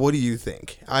 what do you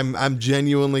think? I'm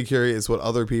genuinely curious what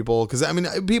other people... Because,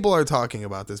 people are talking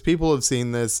about this. People have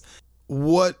seen this.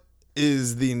 What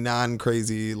is the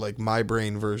non-crazy, like, my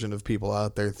brain version of people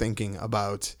out there thinking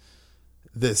about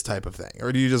this type of thing?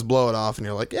 Or do you just blow it off and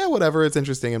you're like, yeah, whatever, it's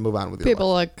interesting, and move on with your life?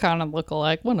 People like kind of look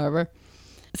alike, whatever.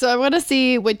 So I want to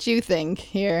see what you think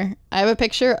here. I have a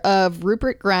picture of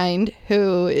Rupert Grint,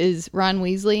 who is Ron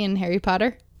Weasley in Harry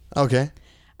Potter. Okay.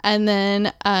 And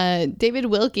then David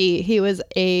Wilkie, he was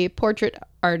a portrait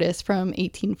artist from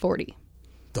 1840.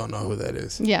 Don't know who that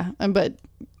is. Yeah, but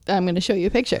I'm going to show you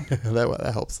a picture.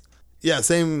 that helps. Yeah,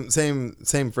 same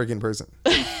freaking person.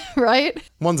 Right?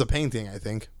 One's a painting, I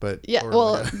think, but Yeah, or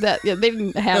well, like they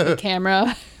didn't have a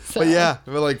camera. So. but yeah,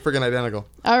 they're like freaking identical.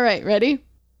 All right, ready?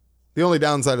 The only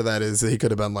downside of that is he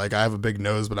could have been like, I have a big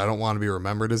nose, but I don't want to be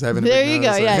remembered as having a There big you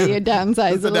nose. go. Yeah, you downsize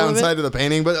That's a the little downside bit. of the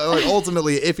painting, but like,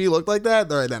 ultimately, if he looked like that,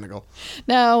 they're identical.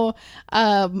 Now,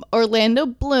 Orlando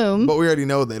Bloom. But we already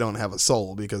know they don't have a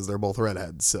soul because they're both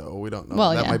redheads, so we don't know.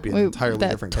 Well, that yeah, might be an entirely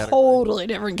that's different category. Totally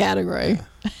different category.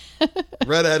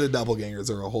 Redheaded doppelgangers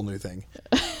are a whole new thing.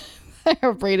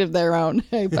 They're a breed of their own,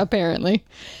 apparently.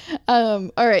 All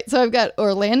right, so I've got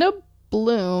Orlando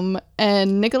Bloom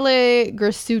and Nicolae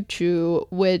Grasuciu,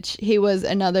 which he was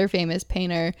another famous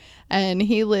painter, and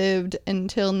he lived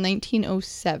until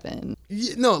 1907.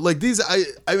 No, like these, I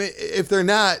mean, if they're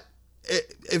not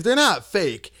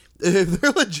fake, if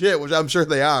they're legit, which I'm sure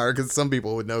they are, because some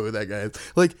people would know who that guy is.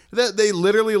 Like that, they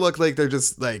literally look like they're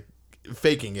just like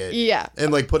faking it, Yeah.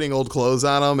 and like putting old clothes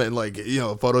on them and like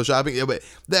photoshopping. Yeah, but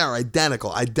they are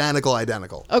identical.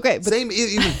 Okay, but Same,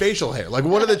 even facial hair. Like,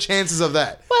 what are the chances of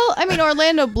that? well, I mean,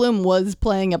 Orlando Bloom was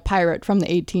playing a pirate from the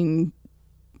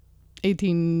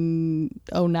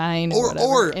 1809 or whatever.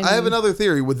 Or I have another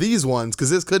theory with these ones, because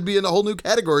this could be in a whole new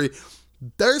category.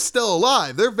 They're still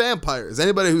alive. They're vampires.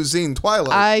 Anybody who's seen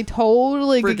Twilight, I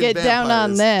totally could Freaking get down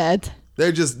on vampires.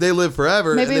 that. they live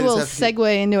forever. Maybe and they we'll just have to keep-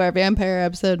 segue into our vampire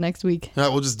episode next week. All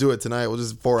right, we'll just do it tonight. We'll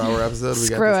just 4-hour episode. We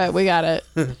Screw it, we got it.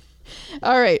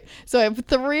 All right, so I have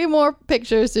 3 more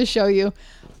pictures to show you.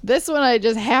 This one I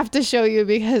just have to show you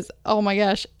because, oh my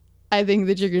gosh, I think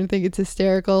that you're going to think it's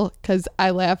hysterical because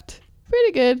I laughed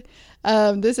pretty good.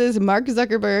 This is Mark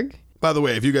Zuckerberg. By the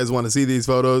way, if you guys want to see these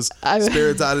photos, I-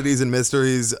 Spirits, Oddities, and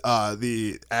Mysteries,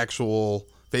 the actual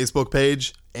Facebook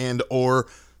page and or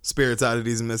Spirits,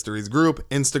 Oddities, and Mysteries group,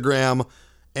 Instagram,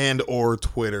 and or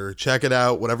Twitter. Check it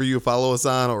out. Whatever you follow us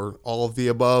on or all of the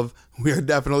above, we are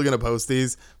definitely going to post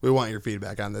these. We want your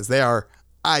feedback on this. They are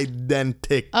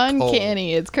identical.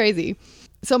 Uncanny. It's crazy.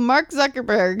 So Mark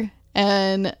Zuckerberg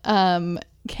and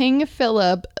King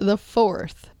Philip IV.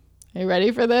 Are you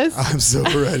ready for this? I'm so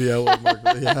ready. I love Mark.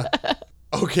 Yeah.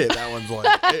 Okay, that one's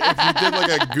like, if you did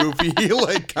like a goofy,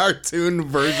 like cartoon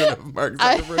version of Mark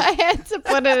Zuckerberg. I had to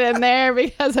put it in there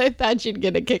because I thought you'd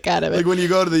get a kick out of it. Like when you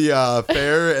go to the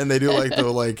fair and they do like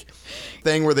the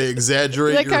thing where they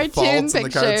exaggerate The your cartoon faults in the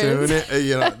pictures. cartoon.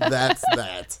 That's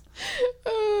that.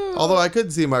 Although I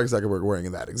could see Mark Zuckerberg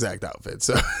wearing that exact outfit,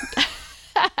 so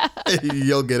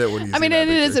you'll get it when you see I mean, that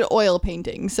it is picture. an oil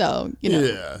painting, so,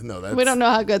 Yeah, no, that's we don't know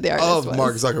how good the artist of was.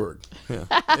 Mark Zuckerberg. Yeah,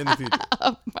 in the future.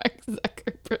 Of Mark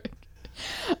Zuckerberg.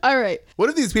 All right. What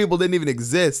if these people didn't even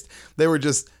exist? They were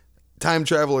just time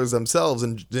travelers themselves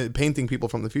and painting people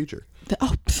from the future.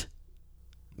 Oh, pfft.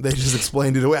 They just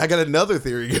explained it away. I got another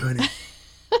theory going.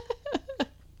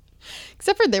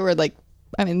 Except for they were like,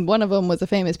 I mean, one of them was a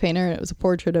famous painter and it was a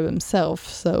portrait of himself.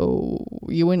 So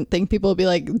you wouldn't think people would be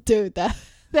like, dude, that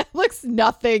looks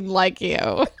nothing like you.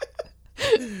 All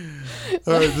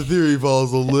right, the theory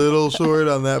falls a little short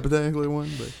on that particular one,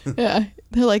 but Yeah.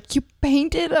 They're like, you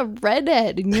painted a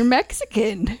redhead and you're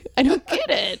Mexican. I don't get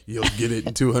it. you'll get it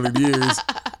in 200 years.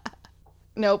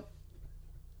 Nope.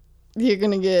 You're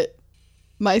going to get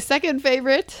my second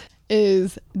favorite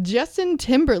is Justin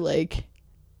Timberlake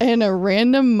and a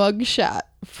random mugshot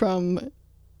from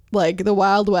like the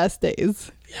Wild West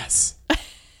days. Yes.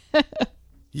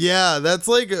 Yeah, that's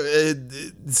like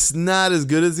it's not as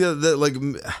good as the other. Like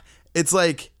it's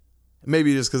like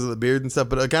maybe just because of the beard and stuff,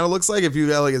 but it kind of looks like if you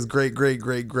got like his great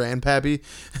grandpappy.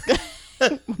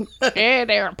 Hey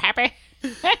there, Pappy.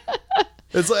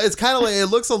 It's kind of like it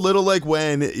looks a little like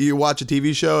when you watch a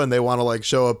TV show and they want to like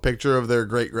show a picture of their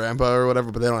great grandpa or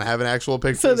whatever, but they don't have an actual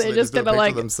picture, So they just do a gotta, picture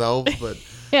like- of themselves, but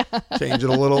Yeah. change it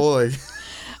a little, like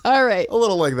All right. a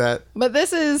little like that. But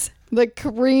this is the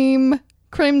creme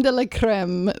de la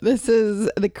creme. This is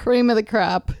the cream of the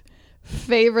crop.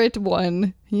 Favorite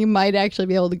one. You might actually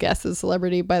be able to guess the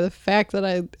celebrity by the fact that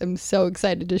I am so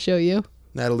excited to show you.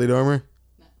 Natalie Dormer.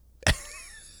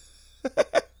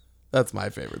 That's my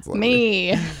favorite celebrity.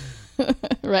 Me.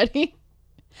 Ready?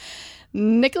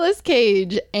 Nicolas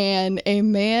Cage and a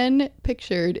man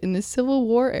pictured in the Civil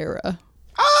War era.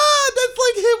 That's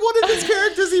like one of his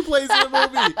characters he plays in the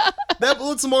movie. That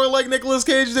looks more like Nicolas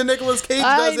Cage than Nicolas Cage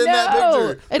does in that know.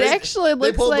 picture. It actually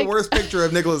looks They pulled like- the worst picture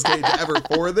of Nicolas Cage ever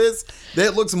for this.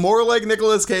 That looks more like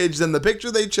Nicolas Cage than the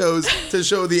picture they chose to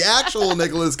show the actual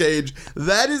Nicolas Cage.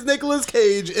 That is Nicolas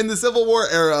Cage in the Civil War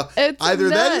era. It's Either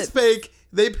that nuts. is fake,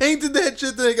 they painted that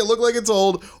shit to make it look like it's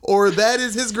old, or that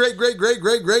is his great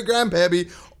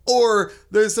grandpappy, or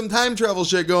there's some time travel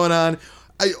shit going on.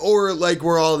 Or like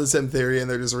we're all the same theory and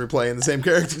they're just replaying the same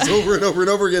characters over and over and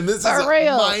over again. This is For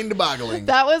real. mind-boggling.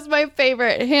 That was my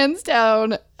favorite, hands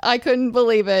down. I couldn't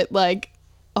believe it. Like,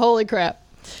 holy crap.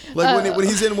 Like when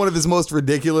he's in one of his most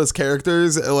ridiculous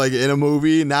characters, like in a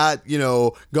movie, not,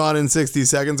 Gone in 60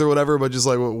 Seconds or whatever, but just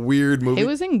like a weird movie. He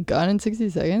was in Gone in 60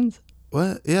 Seconds?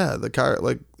 What? Yeah, the car,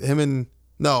 like him and...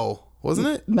 No, wasn't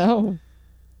it? No.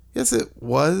 Yes, it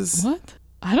was. What?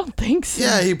 I don't think so.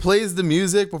 Yeah, he plays the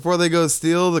music before they go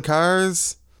steal the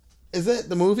cars. Is that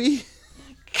the movie?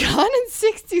 Gone in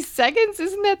 60 Seconds?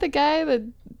 Isn't that the guy that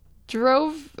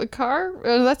drove a car?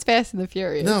 Oh, that's Fast and the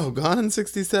Furious. No, Gone in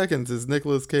 60 Seconds is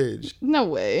Nicolas Cage. No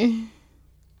way.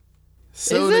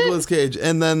 So Is it? Nicolas Cage.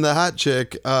 And then the hot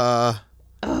chick,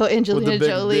 Oh, Angelina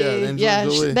Jolie.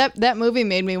 Angelina Jolie. That movie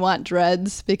made me want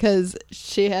dreads because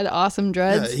she had awesome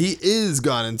dreads. he is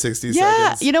Gone in 60 Yeah,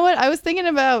 Seconds. you know what? I was thinking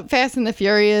about Fast and the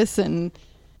Furious, and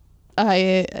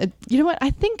you know what? I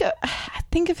think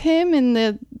of him in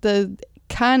the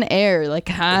Con Air. Like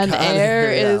Con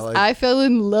Air yeah, is. like- I fell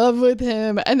in love with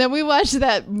him, and then we watched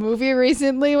that movie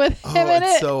recently with him in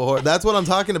it's it. so horrible. That's what I'm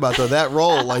talking about, though. That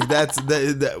role, like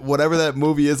that whatever that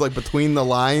movie is, like Between the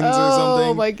Lines or something.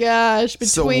 Oh my gosh!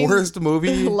 It's the Between worst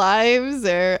movie. lives,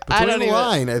 or I Between don't the even.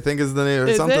 Line, I think is the name, or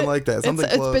Is something it? like that. Something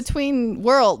it's close. Between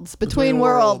Worlds. Between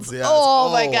Worlds. yes.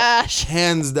 Oh my gosh!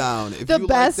 Hands down. If The you like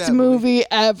best that movie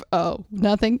ever. Oh,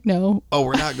 nothing. No. Oh,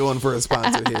 we're not going for a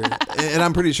sponsor here. And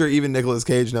I'm pretty sure even Nicolas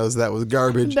Cage knows that was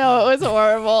garbage. No, it was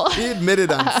horrible. He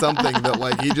admitted on something that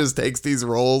like he just takes these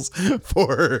roles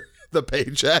for the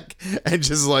paycheck and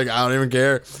just like, I don't even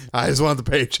care. I just want the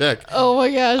paycheck. Oh my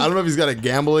gosh. I don't know if he's got a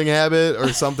gambling habit or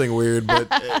something weird, but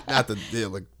not that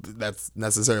like that's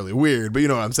necessarily weird, but you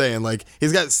know what I'm saying? Like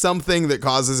he's got something that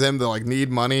causes him to like need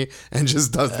money and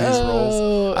just does these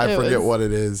roles. I forget what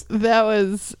it is.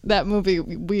 That movie.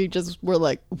 We just were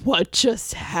like, what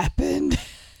just happened?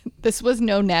 This was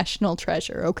no national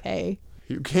treasure, okay?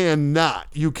 You cannot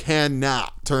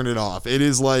turn it off. It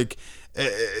is like,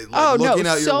 Oh looking no,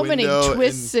 out your so many window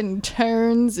twists and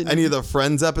turns. And any of the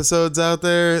Friends episodes out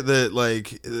there that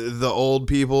like the old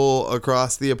people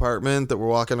across the apartment that were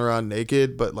walking around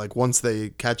naked, but like once they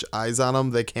catch eyes on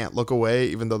them, they can't look away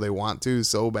even though they want to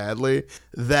so badly.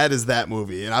 That is that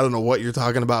movie. And I don't know what you're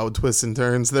talking about with twists and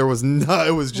turns. It was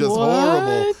just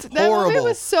horrible. That horrible. movie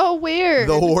was so weird.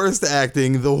 The worst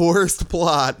acting, the worst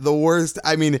plot, the worst.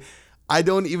 I mean, I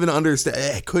don't even understand.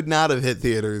 It could not have hit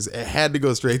theaters. It had to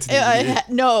go straight to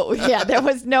DVD. There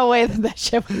was no way that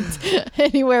shit went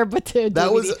anywhere but to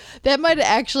DVD. That might have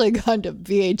actually gone to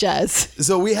VHS.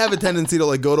 So we have a tendency to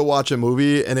like go to watch a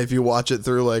movie, and if you watch it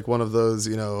through like one of those,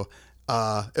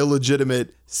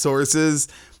 illegitimate sources,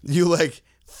 you like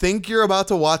think you're about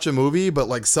to watch a movie, but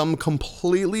like some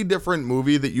completely different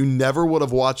movie that you never would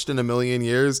have watched in a million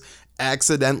years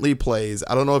accidentally plays.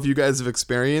 I don't know if you guys have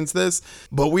experienced this,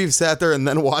 but we've sat there and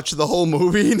then watched the whole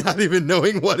movie not even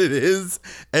knowing what it is,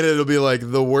 and it'll be like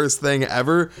the worst thing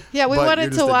ever. Yeah, we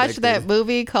wanted to watch that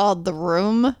movie called The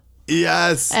Room.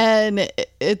 Yes. And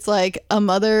it's like a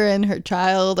mother and her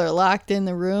child are locked in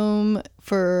the room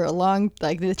for a long,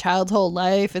 like the child's whole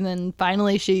life, and then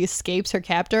finally she escapes her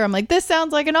captor. I'm like, this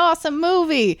sounds like an awesome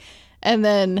movie. And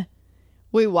then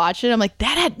we watched it. I'm like,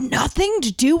 that had nothing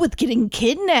to do with getting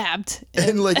kidnapped.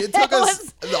 And like it took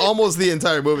us almost the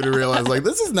entire movie to realize like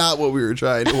this is not what we were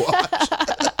trying to watch.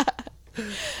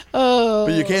 Oh,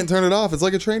 but you can't turn it off. It's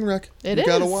like a train wreck. You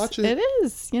gotta watch it. It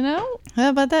is, How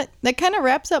about that? That kind of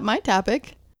wraps up my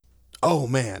topic. Oh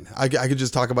man, I could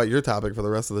just talk about your topic for the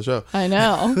rest of the show. I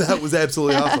know. That was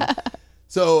absolutely awesome.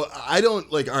 So I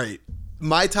don't like. All right,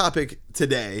 my topic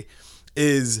today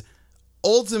is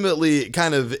ultimately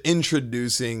kind of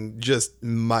introducing just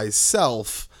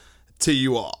myself to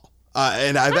you all.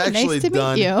 And I've actually nice to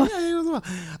done. meet you. Yeah, as well.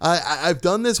 I've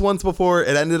done this once before.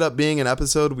 It ended up being an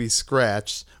episode we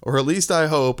scratched, or at least I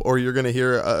hope, or you're going to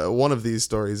hear one of these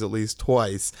stories at least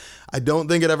twice. I don't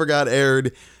think it ever got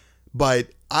aired, but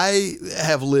I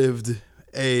have lived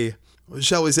a,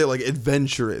 shall we say, like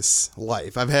adventurous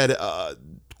life. I've had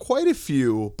quite a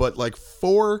few, but like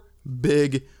 4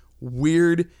 big,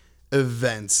 weird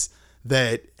events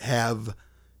that have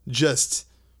just,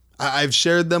 I've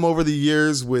shared them over the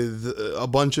years with a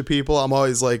bunch of people. I'm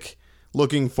always like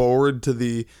looking forward to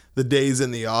the days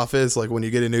in the office, like when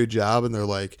you get a new job and they're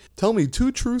like, tell me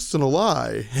 2 truths and a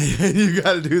lie. You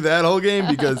got to do that whole game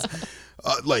because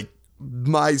like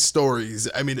my stories,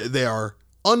 I mean, they are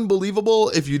unbelievable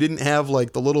if you didn't have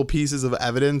like the little pieces of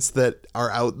evidence that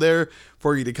are out there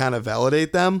for you to kind of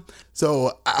validate them.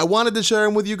 So I wanted to share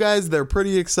them with you guys. They're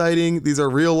pretty exciting. These are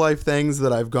real life things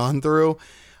that I've gone through.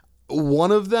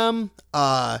 One of them,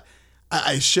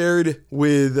 I shared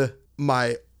with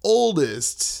my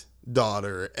oldest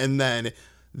daughter, and then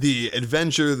the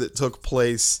adventure that took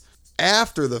place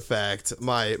after the fact,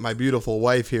 my beautiful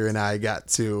wife here and I got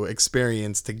to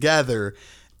experience together,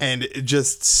 and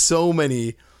just so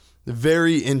many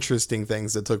very interesting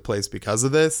things that took place because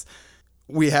of this.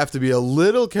 We have to be a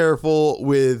little careful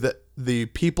with the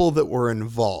people that were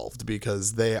involved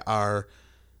because they are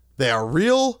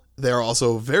real. They're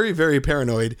also very, very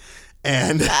paranoid.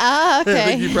 And Okay. I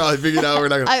think you probably figured out we're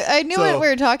not gonna. I knew what we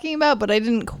were talking about, but I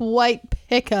didn't quite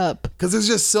pick up. Because there's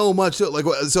just so much, like,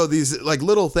 so these like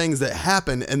little things that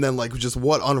happen, and then like just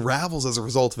what unravels as a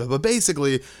result of it. But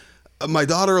basically, my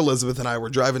daughter Elizabeth and I were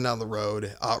driving down the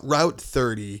road, Route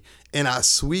 30 in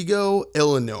Oswego,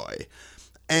 Illinois,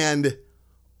 and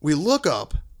we look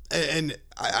up, and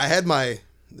I had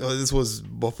this was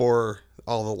before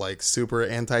all the like super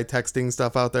anti-texting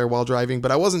stuff out there while driving,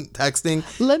 but I wasn't texting.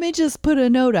 Let me just put a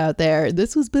note out there.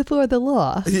 This was before the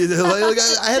law. I had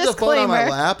the phone on my Disclaimer.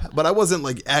 lap, but I wasn't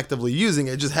like actively using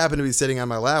it. It just happened to be sitting on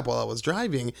my lap while I was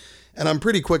driving, and I'm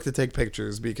pretty quick to take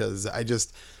pictures because I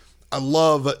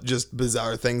love just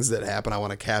bizarre things that happen. I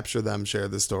want to capture them, share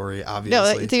the story,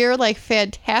 obviously. No, so you're like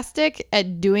fantastic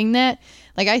at doing that.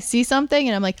 Like I see something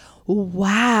and I'm like,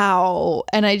 wow.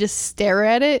 And I just stare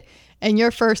at it. And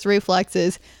your first reflex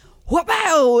is,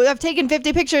 wow, I've taken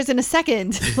 50 pictures in a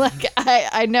second. Like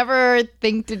I never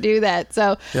think to do that.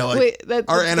 So Yeah, like that's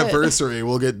our good. anniversary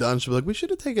will get done. She'll be like, we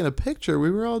should have taken a picture. We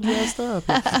were all dressed up.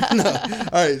 No.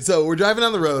 All right. So we're driving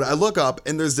down the road. I look up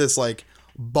and there's this like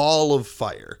ball of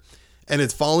fire and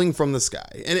it's falling from the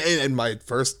sky. And my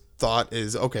first thought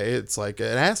is, okay, it's like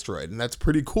an asteroid. And that's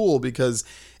pretty cool because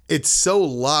it's so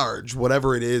large,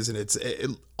 whatever it is. And it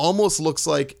almost looks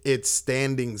like it's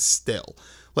standing still.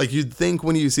 Like you'd think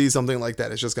when you see something like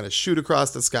that, it's just going to shoot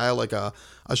across the sky like a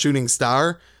shooting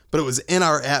star. But it was in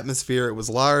our atmosphere. It was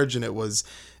large and it was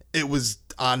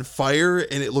on fire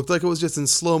and it looked like it was just in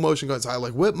slow motion going. So I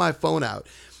like whipped my phone out.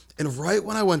 And right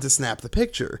when I went to snap the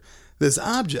picture, this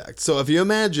object. So if you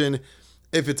imagine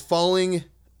if it's falling,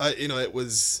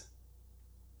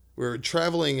 we were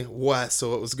traveling west.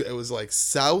 So it was like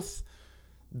south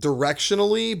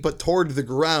directionally, but toward the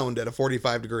ground at a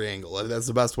 45-degree angle. That's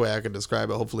the best way I could describe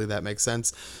it. Hopefully that makes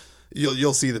sense.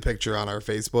 You'll see the picture on our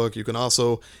Facebook. You can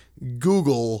also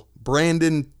Google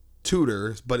Brandon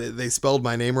Tudor, but they spelled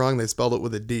my name wrong. They spelled it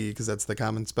with a D because that's the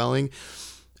common spelling.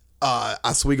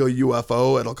 Oswego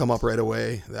UFO. It'll come up right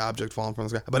away. The object falling from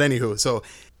the sky. But anywho, so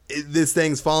this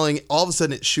thing's falling. All of a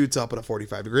sudden it shoots up at a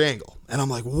 45-degree angle. And I'm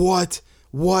like, what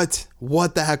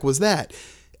the heck was that?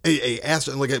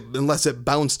 Unless it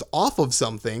bounced off of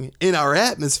something in our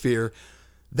atmosphere,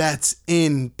 that's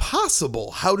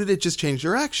impossible. How did it just change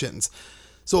directions?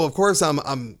 So of course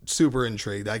I'm super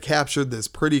intrigued. I captured this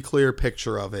pretty clear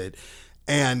picture of it,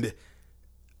 and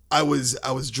I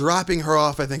was dropping her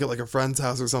off, I think at like a friend's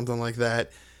house or something like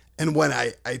that. And when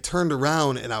I turned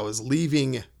around and I was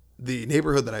leaving the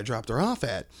neighborhood that I dropped her off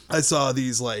at, I saw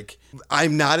these like,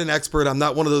 I'm not an expert. I'm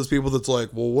not one of those people that's like,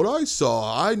 well, what I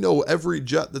saw, I know every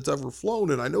jet that's ever flown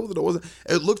and I know that it wasn't.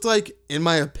 It looked like, in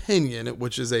my opinion,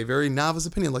 which is a very novice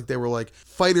opinion, like they were like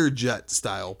fighter jet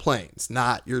style planes,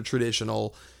 not your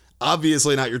traditional,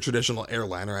 obviously not your traditional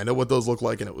airliner. I know what those look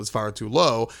like and it was far too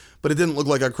low, but it didn't look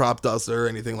like a crop duster or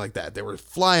anything like that. They were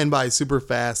flying by super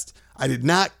fast. I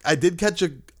did catch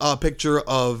a picture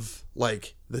of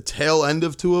like the tail end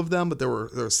of two of them, but there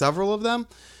were several of them.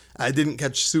 I didn't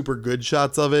catch super good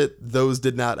shots of it. Those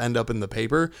did not end up in the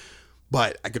paper,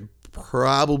 but I could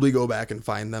probably go back and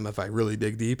find them if I really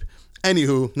dig deep.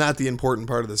 Anywho, not the important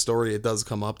part of the story. It does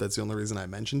come up. That's the only reason I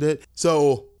mentioned it.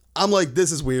 So I'm like,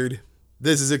 this is weird.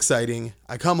 This is exciting.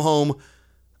 I come home.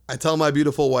 I tell my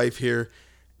beautiful wife here,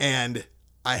 and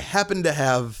I happen to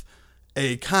have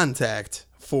a contact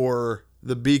for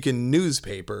the Beacon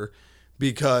newspaper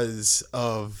because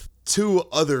of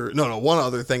one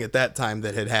other thing at that time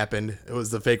that had happened. It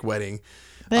was the fake wedding.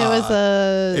 It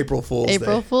was April Fool's Day.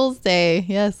 April Fool's Day.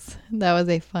 Yes, that was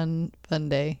a fun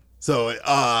day. So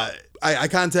I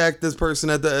contact this person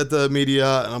at the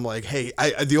media, and I'm like, hey,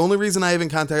 the only reason I haven't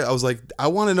contacted, I was like, I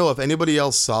want to know if anybody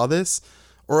else saw this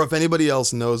or if anybody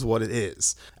else knows what it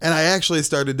is. And I actually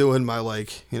started doing my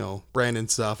Brandon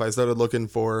stuff. I started looking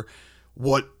for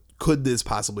what could this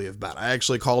possibly have been. I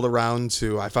actually called around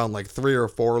I found like 3 or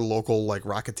 4 local like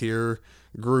Rocketeer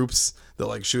groups that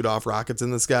like shoot off rockets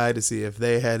in the sky to see if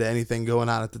they had anything going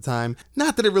on at the time.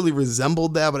 Not that it really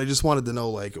resembled that, but I just wanted to know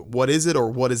like, what is it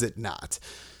or what is it not?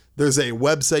 There's a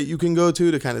website you can go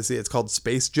to kind of see. It's called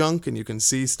Space Junk, and you can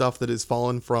see stuff that has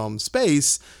fallen from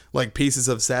space, like pieces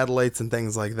of satellites and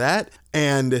things like that.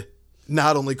 And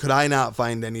not only could I not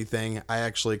find anything, I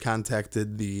actually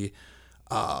contacted the,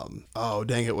 oh,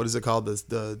 dang it, what is it called?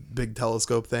 The big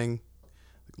telescope thing.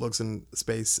 Looks in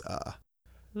space.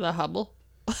 The Hubble?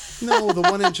 No, the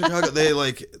one in Chicago. They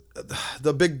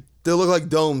they look like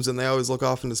domes and they always look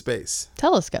off into space.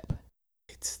 Telescope.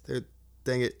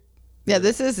 Dang it. Yeah,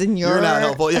 this is in your... You're not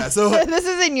helpful. Yeah, so... This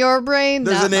is in your brain,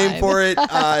 There's not a name mine. for it.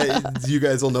 You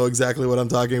guys will know exactly what I'm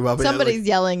talking about. But Somebody's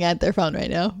yelling at their phone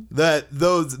right now.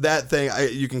 That thing,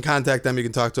 you can contact them. You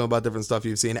can talk to them about different stuff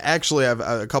you've seen. Actually, I've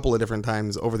a couple of different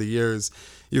times over the years,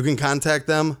 you can contact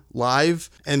them live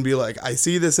and be like, I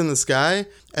see this in the sky.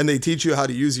 And they teach you how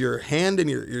to use your hand and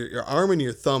your arm and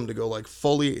your thumb to go like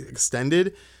fully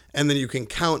extended. And then you can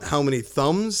count how many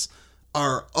thumbs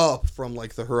are up from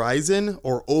like the horizon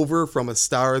or over from a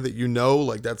star that you know,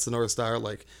 like that's the North Star,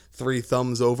 like 3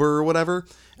 thumbs over or whatever.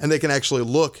 And they can actually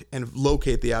look and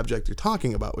locate the object you're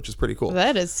talking about, which is pretty cool.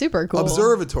 That is super cool.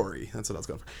 Observatory. That's what I was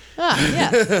going for.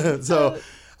 Yeah. So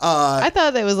I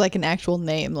thought that was like an actual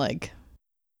name, like...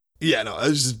 Yeah, no,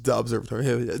 it's just the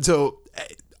observatory. So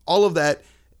all of that,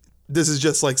 this is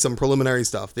just like some preliminary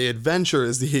stuff. The adventure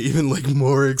is the even like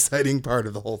more exciting part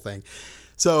of the whole thing.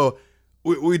 So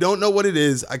we don't know what it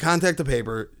is. I contact the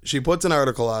paper. She puts an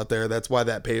article out there. That's why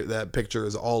that picture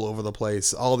is all over the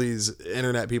place. All these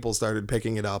internet people started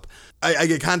picking it up. I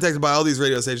get contacted by all these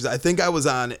radio stations. I think I was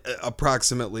on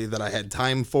approximately that I had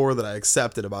time for, that I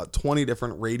accepted, about 20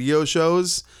 different radio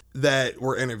shows that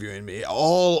were interviewing me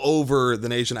all over the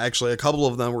nation. Actually, a couple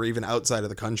of them were even outside of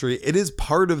the country. It is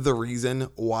part of the reason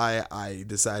why I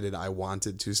decided I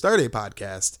wanted to start a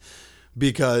podcast,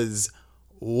 because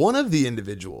one of the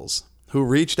individuals who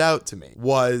reached out to me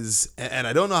was, and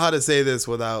I don't know how to say this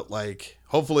without like,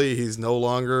 hopefully he's no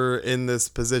longer in this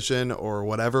position or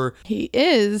whatever. He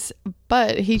is,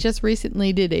 but he just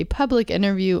recently did a public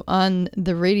interview on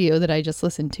the radio that I just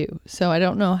listened to. So I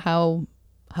don't know how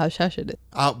shush it is.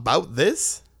 About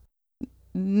this?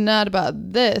 Not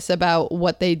about this, about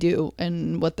what they do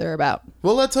and what they're about.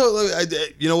 Well, let's hope.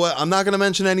 You know what? I'm not going to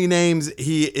mention any names.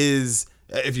 He is,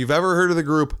 if you've ever heard of the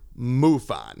group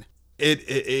MUFON,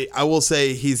 I will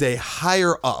say he's a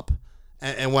higher up.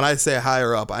 And when I say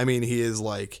higher up, I mean he is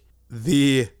like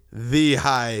the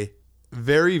high,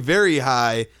 very, very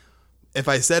high. If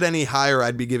I said any higher,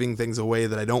 I'd be giving things away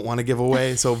that I don't want to give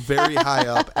away. So very high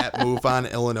up at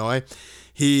MUFON, Illinois.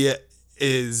 He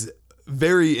is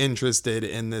very interested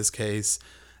in this case,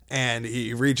 and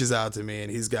he reaches out to me,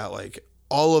 and he's got like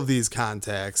all of these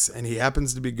contacts, and he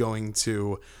happens to be going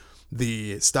to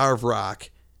the Star of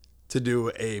Rock to do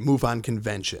a MUFON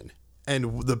convention.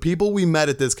 And the people we met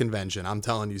at this convention, I'm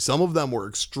telling you, some of them were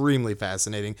extremely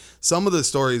fascinating. Some of the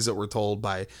stories that were told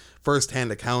by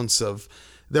firsthand accounts of,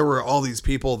 there were all these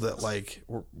people that like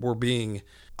were being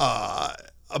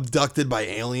abducted by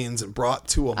aliens and brought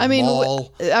to a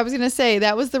mall. I was going to say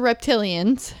that was the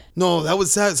reptilians. No, that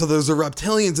was sad. So there's the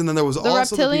reptilians, and then there was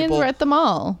also the people. Were at the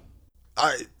mall.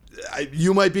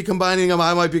 You might be combining them.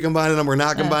 I might be combining them. We're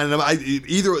not combining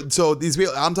them. So these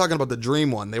people, I'm talking about the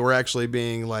dream one. They were actually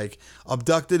being like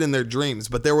abducted in their dreams,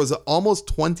 but there was almost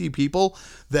 20 people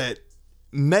that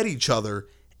met each other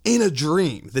in a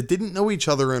dream that didn't know each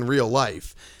other in real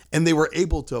life. And they were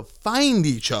able to find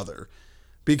each other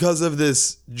because of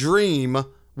this dream,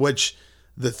 which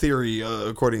the theory,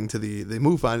 according to the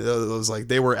MUFON, was like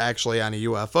they were actually on a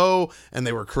UFO and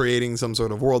they were creating some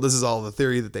sort of world. This is all the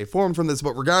theory that they formed from this.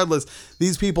 But regardless,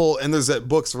 these people, and there's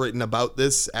books written about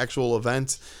this actual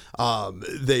event,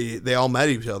 they all met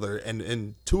each other.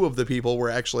 And 2 of the people were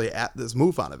actually at this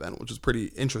MUFON event, which was pretty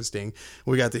interesting.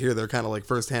 We got to hear their kind of like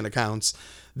firsthand accounts.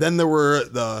 Then there were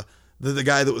the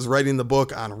guy that was writing the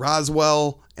book on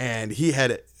Roswell, and he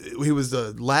was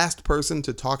the last person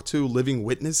to talk to living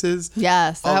witnesses.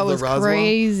 Yes, that was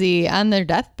crazy. On their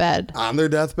deathbed. On their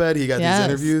deathbed, he got these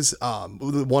interviews.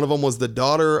 One of them was the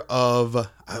daughter of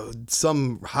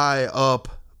some high up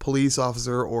police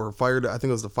officer or I think it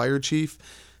was the fire chief,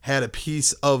 had a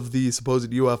piece of the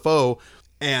supposed UFO,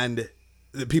 and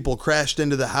the people crashed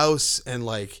into the house and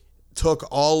like took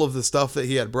all of the stuff that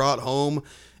he had brought home.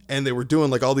 And they were doing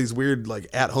like all these weird like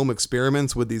at-home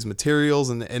experiments with these materials,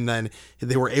 and then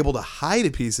they were able to hide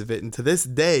a piece of it. And to this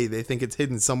day, they think it's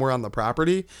hidden somewhere on the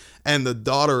property. And the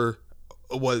daughter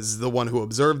was the one who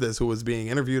observed this, who was being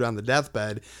interviewed on the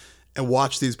deathbed and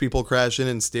watched these people crash in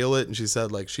and steal it. And she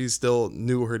said like she still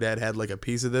knew her dad had like a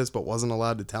piece of this, but wasn't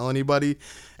allowed to tell anybody.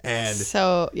 And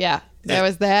so yeah, there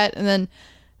was that, and then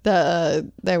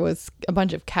there was a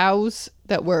bunch of cows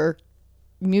that were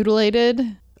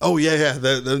mutilated. Oh yeah.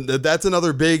 That's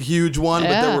another big, huge one. But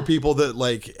there Yeah. were people that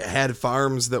like had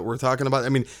farms that were talking about. I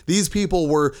mean, these people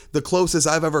were the closest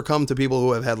I've ever come to people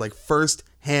who have had like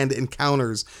first-hand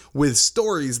encounters with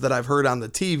stories that I've heard on the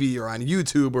TV or on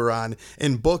YouTube or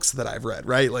in books that I've read.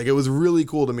 Right? Like it was really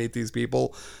cool to meet these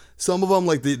people. Some of them,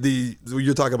 like the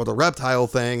you're talking about the reptile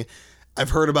thing.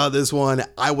 I've heard about this one.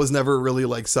 I was never really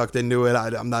like sucked into it.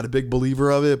 I'm not a big believer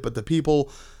of it, but the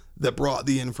people that brought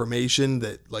the information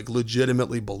that like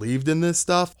legitimately believed in this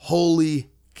stuff, holy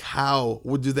cow,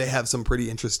 do they have some pretty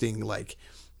interesting like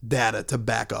data to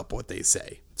back up what they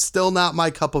say. Still not my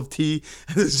cup of tea.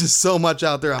 There's just so much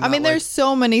out there. I mean, there's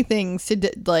so many things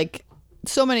like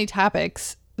so many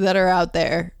topics that are out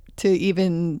there to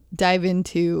even dive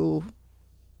into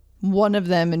one of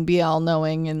them and be all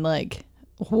knowing and like,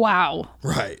 wow.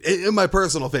 Right. And my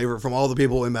personal favorite from all the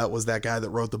people we met was that guy that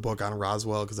wrote the book on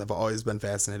Roswell, because I've always been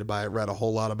fascinated by it, read a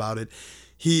whole lot about it.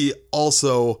 He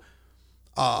also,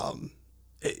 I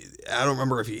don't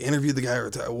remember if he interviewed the guy or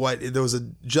what. There was a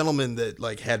gentleman that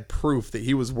like had proof that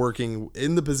he was working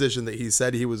in the position that he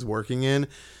said he was working in,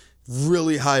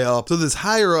 really high up. So this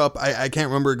higher up, I can't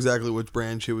remember exactly which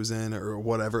branch he was in or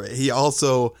whatever.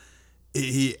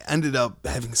 He ended up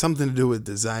having something to do with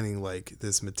designing like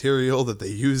this material that they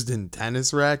used in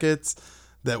tennis rackets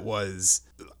that was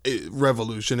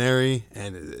revolutionary,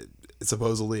 and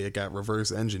supposedly it got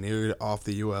reverse engineered off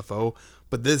the UFO.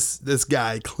 But this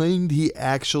guy claimed he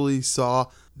actually saw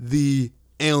the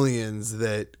aliens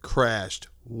that crashed,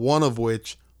 one of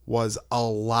which was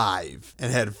alive,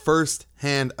 and had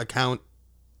first-hand account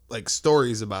like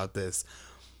stories about this.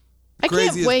 I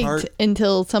can't wait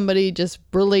until somebody just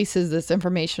releases this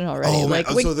information already. Oh, like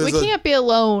so we can't be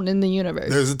alone in the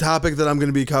universe. There's a topic that I'm going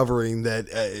to be covering that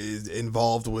is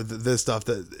involved with this stuff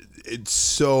that it's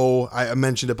so, I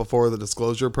mentioned it before, the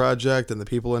Disclosure Project and the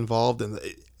people involved. And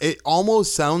it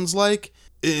almost sounds like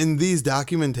in these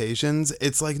documentations,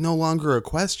 it's like no longer a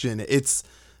question. It's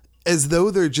as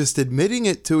though they're just admitting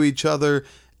it to each other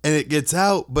and it gets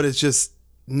out, but it's just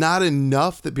not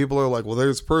enough that people are like, well,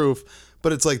 there's proof.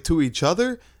 But it's like to each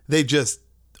other, they just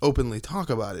openly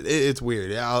talk about it. It's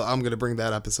weird. I'm going to bring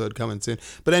that episode coming soon.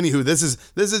 But anywho, this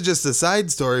is just a side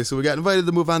story. So we got invited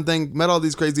to the MUFON thing, met all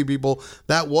these crazy people.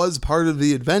 That was part of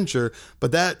the adventure,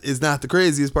 but that is not the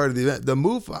craziest part of the event.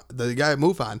 The guy at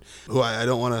MUFON, who I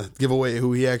don't want to give away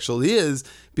who he actually is,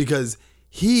 because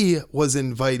he was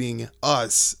inviting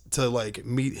us to like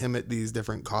meet him at these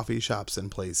different coffee shops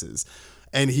and places.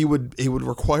 And he would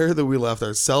require that we left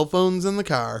our cell phones in the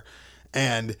car.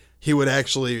 And he would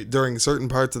actually, during certain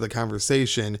parts of the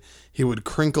conversation, he would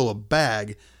crinkle a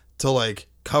bag to like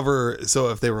cover. So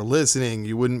if they were listening,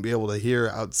 you wouldn't be able to hear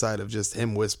outside of just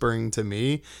him whispering to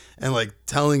me and like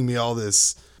telling me all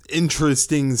this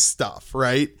interesting stuff.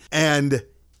 Right. And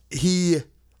he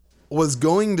was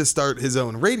going to start his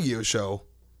own radio show,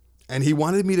 and he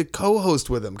wanted me to co-host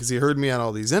with him because he heard me on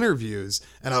all these interviews,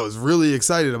 and I was really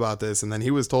excited about this. And then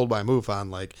he was told by MUFON,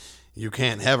 like, you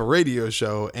can't have a radio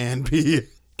show and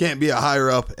can't be a higher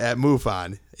up at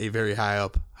MUFON, a very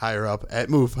higher up at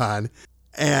MUFON,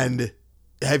 and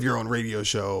have your own radio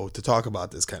show to talk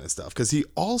about this kind of stuff. Because he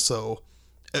also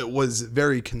was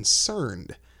very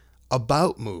concerned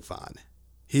about MUFON.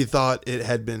 He thought it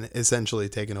had been essentially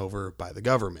taken over by the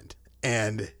government.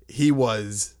 And he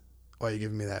was... Why are you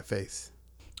giving me that face?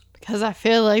 Because I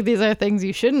feel like these are things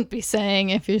you shouldn't be saying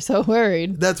if you're so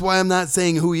worried. That's why I'm not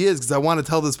saying who he is, because I want to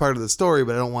tell this part of the story,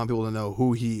 but I don't want people to know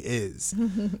who he is.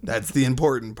 That's the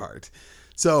important part.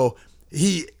 So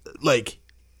he, like,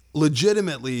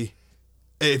 legitimately,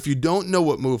 if you don't know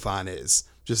what MUFON is,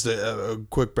 just a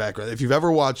quick background. If you've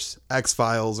ever watched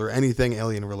X-Files or anything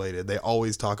alien related, they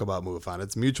always talk about MUFON.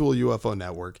 It's Mutual UFO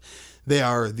Network. They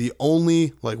are the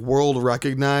only, like, world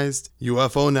recognized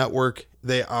UFO network.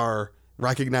 They are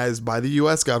recognized by the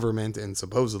U.S. government and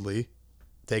supposedly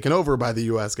taken over by the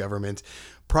U.S. government.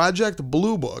 Project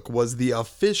Blue Book was the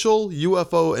official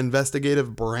UFO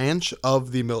investigative branch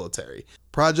of the military.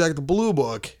 Project Blue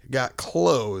Book got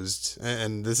closed,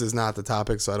 and this is not the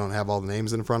topic, so I don't have all the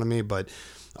names in front of me, but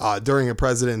during a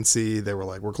presidency, they were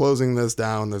like, we're closing this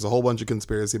down. There's a whole bunch of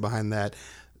conspiracy behind that.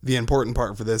 The important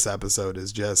part for this episode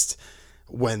is just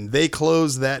when they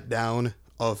closed that down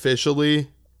officially,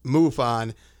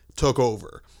 MUFON took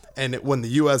over. And when the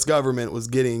U.S. government was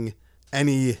getting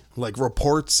any like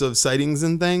reports of sightings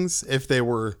and things, if they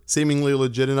were seemingly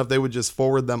legit enough, they would just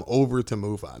forward them over to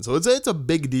MUFON. So it's a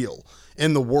big deal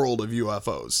in the world of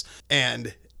UFOs.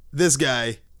 And this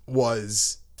guy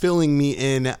was filling me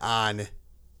in on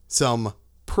some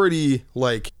pretty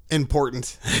like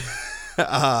important,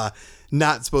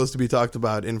 not supposed to be talked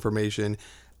about information.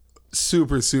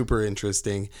 super, super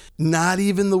interesting. Not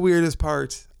even the weirdest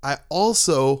part. I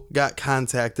also got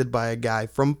contacted by a guy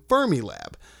from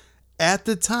Fermilab. At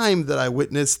the time that I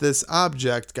witnessed this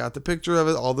object, got the picture of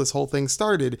it, all this whole thing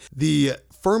started, the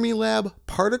Fermilab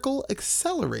particle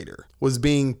accelerator was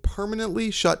being permanently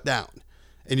shut down.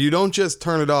 And you don't just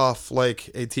turn it off like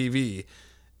a TV.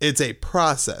 It's a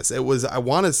process. I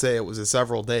want to say it was a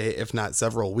several day, if not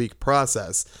several week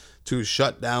process to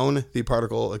shut down the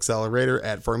particle accelerator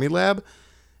at Fermilab.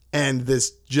 And this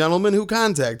gentleman who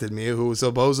contacted me, who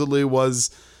supposedly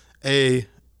was a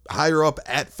higher up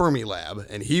at Fermilab,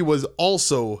 and he was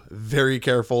also very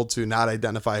careful to not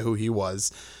identify who he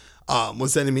was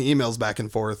sending me emails back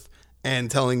and forth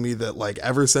and telling me that, like,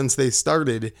 ever since they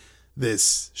started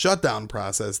this shutdown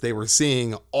process, they were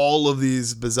seeing all of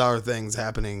these bizarre things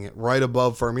happening right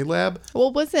above Fermilab.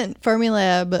 Well, wasn't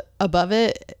Fermilab above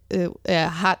it a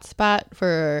hot spot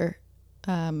for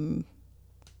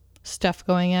stuff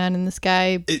going on in the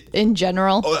sky in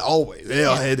general? Always.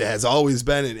 It has always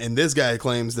been. And this guy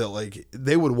claims that, like,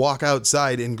 they would walk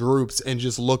outside in groups and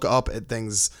just look up at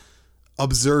things,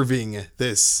 observing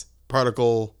this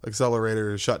particle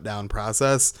accelerator shutdown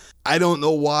process. I don't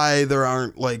know why there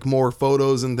aren't, like, more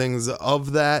photos and things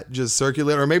of that just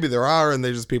circulate, or maybe there are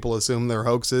and people assume they're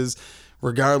hoaxes.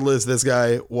 Regardless, this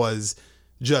guy was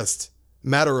just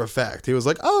matter of fact. He was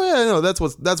like, "Oh yeah, no, that's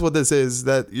what this is.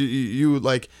 That you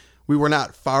like, we were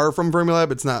not far from Fermilab.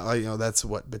 It's not like, that's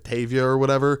what, Batavia or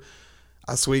whatever.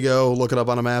 Oswego, look it up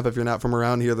on a map if you're not from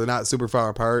around here. They're not super far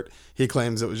apart." He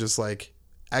claims it was just like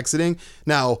exiting.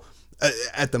 Now,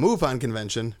 at the MUFON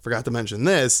convention, forgot to mention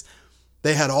this,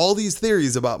 they had all these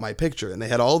theories about my picture, and they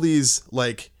had all these,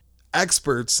 like,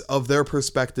 experts of their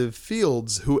respective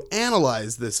fields who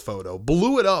analyzed this photo,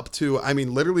 blew it up to,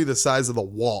 literally the size of the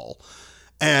wall.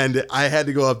 And I had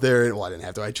to go up there, and, well, I didn't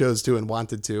have to, I chose to and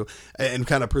wanted to, and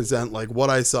kind of present, like, what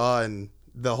I saw and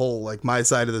the whole, like, my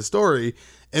side of the story.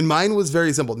 And mine was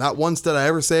very simple. Not once did I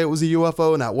ever say it was a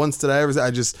UFO. Not once did I ever say,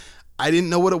 I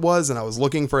didn't know what it was, and I was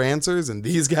looking for answers, and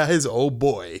these guys, oh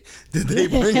boy, did they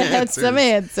bring answers. Some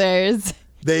answers.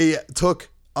 They took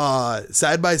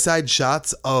side-by-side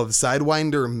shots of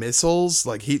Sidewinder missiles,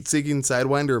 like heat-seeking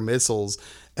Sidewinder missiles,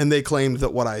 and they claimed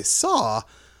that what I saw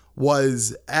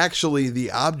was actually the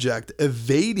object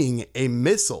evading a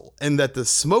missile, and that the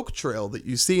smoke trail that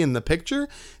you see in the picture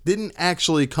didn't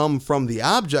actually come from the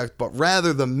object, but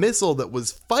rather the missile that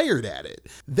was fired at it.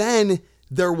 Then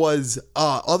there was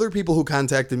other people who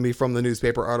contacted me from the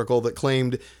newspaper article that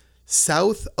claimed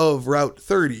south of Route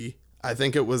 30, I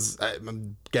think it was,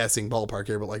 I'm guessing ballpark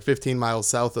here, but like 15 miles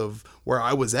south of where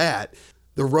I was at,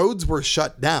 the roads were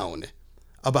shut down.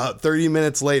 About 30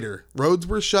 minutes later, roads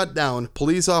were shut down,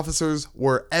 police officers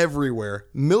were everywhere,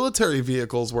 military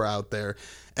vehicles were out there,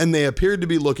 and they appeared to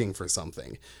be looking for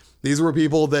something. These were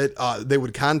people that they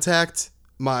would contact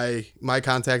my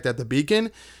contact at the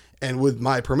Beacon, and with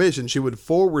my permission, she would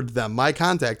forward them my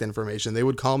contact information. They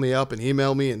would call me up and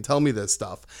email me and tell me this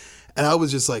stuff. And I was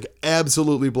just, like,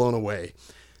 absolutely blown away.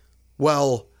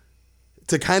 Well,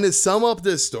 to kind of sum up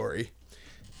this story,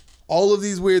 all of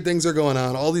these weird things are going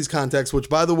on, all these contacts, which,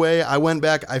 by the way, I went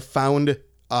back, I found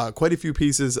quite a few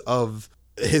pieces of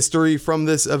history from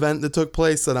this event that took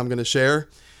place that I'm going to share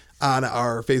on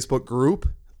our Facebook group.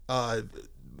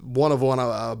 One I'm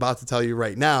about to tell you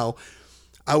right now.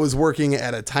 I was working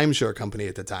at a timeshare company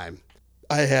at the time.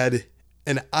 I had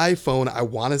an iPhone. I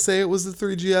want to say it was the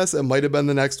 3GS. It might have been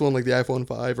the next one, like the iPhone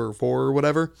 5 or 4 or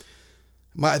whatever.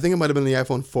 I think it might have been the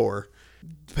iPhone 4,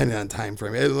 depending on time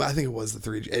frame. I think it was the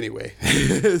 3G. Anyway,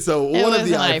 so one of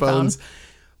the iPhones.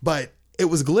 But it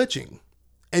was glitching.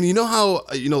 And you know how,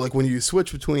 like when you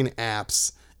switch between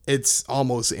apps, it's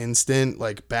almost instant.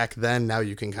 Like back then, now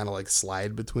you can kind of like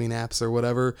slide between apps or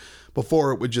whatever.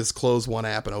 Before, it would just close one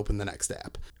app and open the next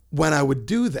app. When I would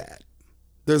do that,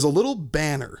 there's a little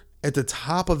banner at the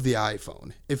top of the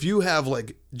iPhone. If you have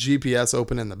like GPS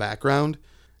open in the background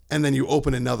and then you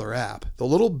open another app, the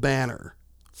little banner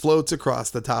floats across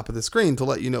the top of the screen to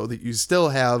let you know that you still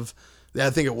have,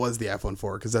 I think it was the iPhone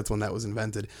 4 because that's when that was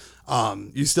invented.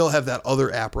 You still have that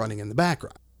other app running in the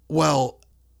background. Well,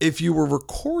 if you were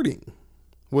recording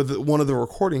with one of the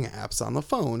recording apps on the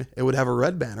phone, it would have a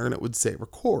red banner and it would say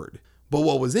record. But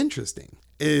what was interesting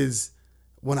is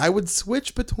when I would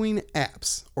switch between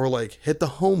apps or like hit the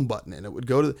home button and it would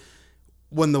go to,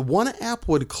 when the one app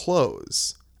would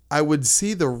close, I would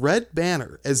see the red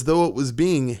banner as though it was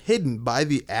being hidden by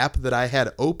the app that I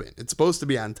had open. It's supposed to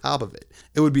be on top of it.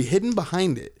 It would be hidden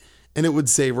behind it and it would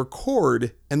say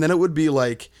record. And then it would be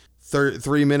like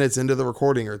 3 minutes into the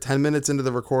recording or 10 minutes into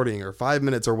the recording or 5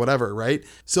 minutes or whatever, right?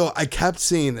 So I kept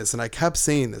seeing this and I kept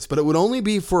seeing this, but it would only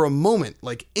be for a moment,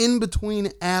 like in between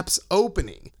apps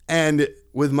opening. And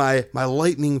with my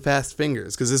lightning fast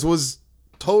fingers, because this was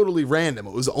totally random.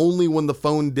 It was only when the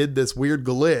phone did this weird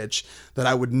glitch that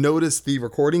I would notice the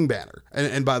recording banner.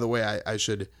 And by the way, I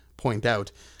should point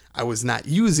out, I was not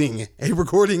using a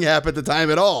recording app at the time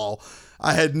at all.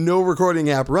 I had no recording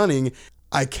app running.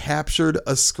 I captured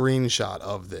a screenshot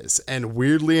of this, and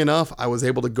weirdly enough, I was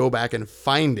able to go back and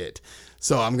find it.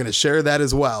 So I'm going to share that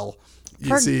as well.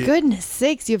 For goodness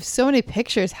sakes, you have so many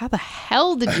pictures. How the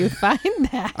hell did you find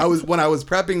that? When I was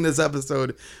prepping this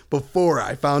episode before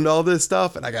I found all this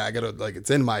stuff, and I gotta, like,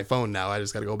 it's in my phone now. I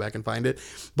just gotta go back and find it.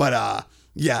 But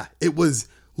yeah, it was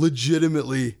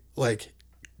legitimately like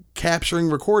capturing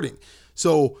recording.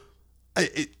 So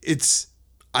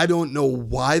I don't know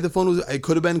why the phone was, it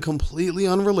could have been completely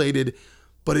unrelated,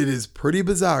 but it is pretty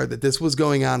bizarre that this was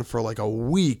going on for like a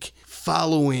week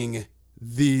following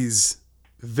these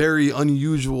very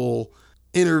unusual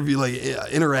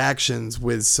interactions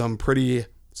with some pretty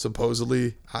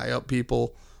supposedly high up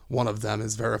people. One of them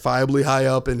is verifiably high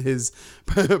up in his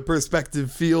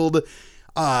perspective field.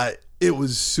 It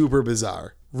was super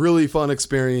bizarre. Really fun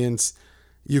experience.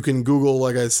 You can Google,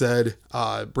 like I said,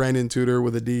 Brandon Tudor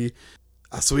with a D.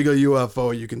 Oswego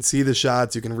UFO. You can see the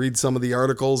shots. You can read some of the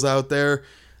articles out there.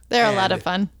 They're a lot of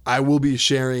fun. I will be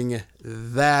sharing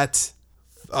that.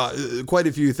 Quite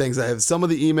a few things. I have some of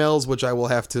the emails, which I will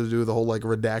have to do the whole like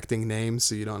redacting names,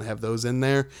 so you don't have those in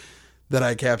there, that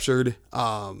I captured.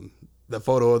 The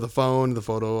photo of the phone, the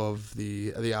photo of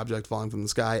the object falling from the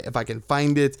sky. If I can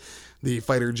find it, the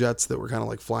fighter jets that were kind of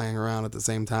like flying around at the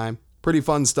same time. Pretty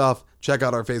fun stuff. Check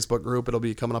out our Facebook group. It'll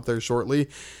be coming up there shortly.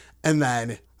 And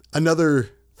then another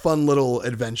fun little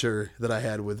adventure that I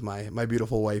had with my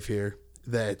beautiful wife here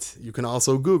that you can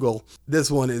also Google. This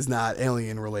one is not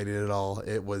alien related at all.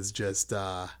 It was just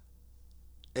a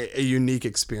unique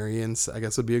experience, I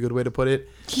guess would be a good way to put it.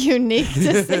 Unique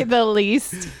to say the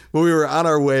least. Well, we were on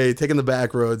our way taking the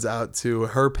back roads out to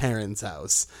her parents'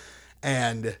 house,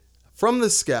 and from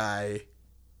the sky,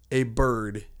 a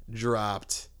bird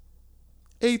dropped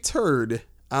a turd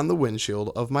on the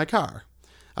windshield of my car.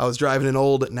 I was driving an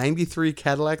old 93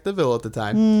 Cadillac DeVille at the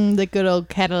time. The good old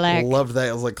Cadillac. Loved that.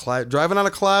 It was like driving on a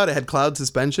cloud. It had cloud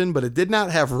suspension, but it did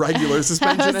not have regular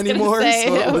suspension anymore.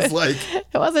 So it was like...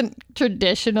 It wasn't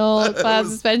traditional cloud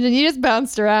suspension. You just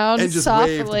bounced around and just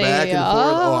softly waved back and forth.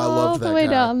 Oh, I loved that all the way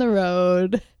down the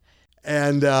road.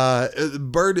 And the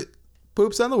bird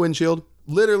poops on the windshield.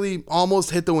 Literally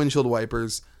almost hit the windshield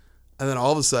wipers. And then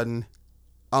all of a sudden,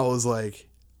 I was like,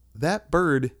 that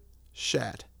bird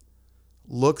shat.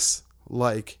 Looks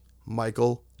like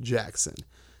Michael Jackson.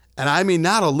 And I mean,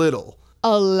 not a little.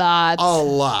 A lot. A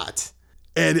lot.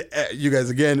 And you guys,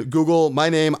 again, Google my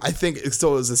name. I think it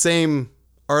was the same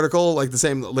article, like the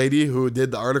same lady who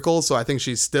did the article. So I think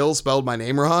she still spelled my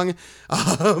name wrong.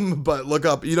 But look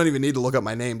up, you don't even need to look up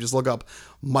my name. Just look up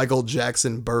Michael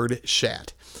Jackson bird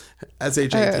shat.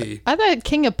 SHAT. I thought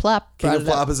King of Plop. King of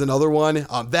Plop is another one.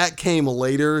 That came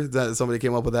later. That somebody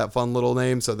came up with that fun little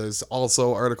name. So there's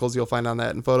also articles you'll find on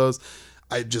that and photos.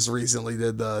 I just recently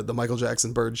did the Michael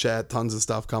Jackson bird chat. Tons of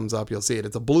stuff comes up. You'll see it.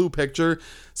 It's a blue picture.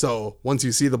 So once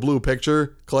you see the blue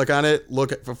picture, click on it.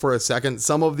 Look at for a second.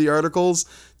 Some of the articles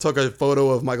took a photo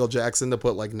of Michael Jackson to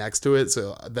put like next to it.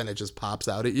 So then it just pops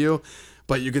out at you.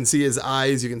 But you can see his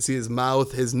eyes, you can see his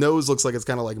mouth, his nose looks like it's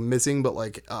kind of like missing, but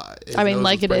like I mean,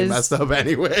 like it is messed up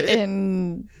anyway.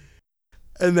 And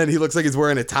then he looks like he's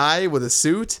wearing a tie with a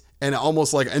suit and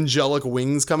almost like angelic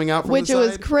wings coming out from the side. Which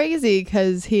was crazy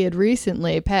because he had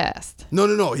recently passed.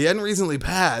 No, he hadn't recently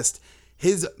passed.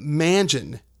 His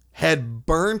mansion had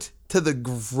burnt to the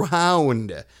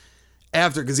ground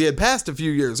after, because he had passed a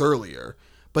few years earlier.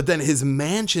 But then his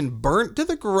mansion burnt to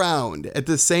the ground at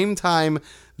the same time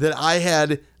that I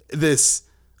had this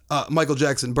Michael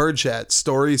Jackson bird chat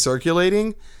story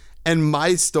circulating. And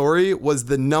my story was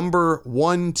the number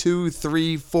 1, 2,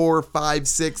 3, 4, 5,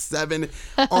 6, 7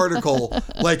 article,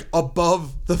 like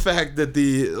above the fact that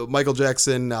the Michael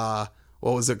Jackson, what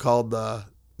was it called? The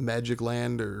Magic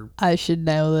Land or... I should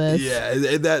know this.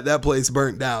 Yeah, that place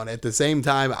burnt down. At the same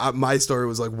time, my story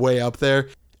was like way up there.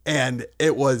 And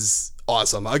it was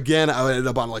awesome. Again, I ended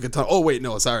up on like a ton. Oh, wait,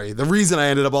 no, sorry. The reason I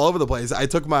ended up all over the place, I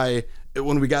took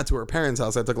when we got to her parents'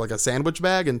 house, I took like a sandwich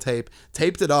bag and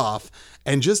taped it off.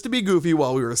 And just to be goofy,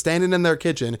 while we were standing in their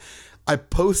kitchen, I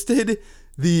posted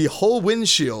the whole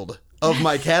windshield of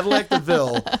my Cadillac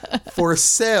DeVille for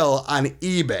sale on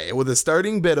eBay with a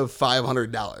starting bid of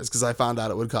 $500 because I found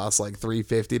out it would cost like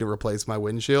 $350 to replace my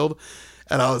windshield.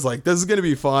 And I was like, this is going to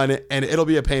be fun, and it'll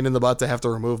be a pain in the butt to have to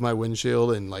remove my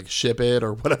windshield and like ship it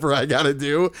or whatever I got to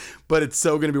do, but it's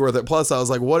so going to be worth it. Plus I was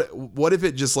like, what if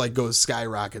it just like goes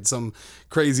skyrocket? Some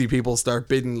crazy people start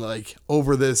bidding like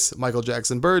over this Michael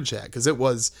Jackson bird chat. Cause it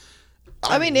was,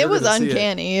 I mean, it was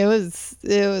uncanny. It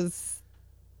was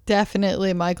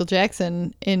definitely Michael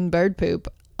Jackson in bird poop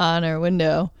on our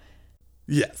window.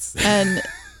 Yes. And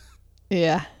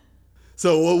yeah.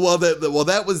 So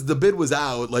that was the bid was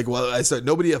out. Like, well, I started.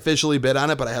 Nobody officially bid on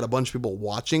it, but I had a bunch of people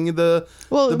watching the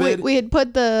bid. We had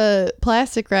put the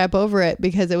plastic wrap over it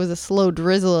because it was a slow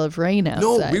drizzle of rain outside.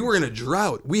 No, we were in a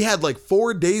drought. We had like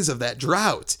 4 days of that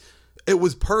drought. It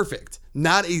was perfect.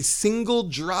 Not a single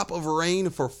drop of rain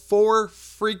for 4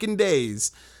 freaking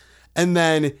days, and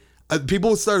then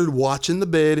people started watching the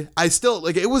bid. I still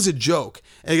like it was a joke,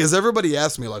 because everybody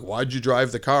asked me like, "Why'd you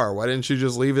drive the car? Why didn't you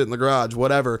just leave it in the garage?"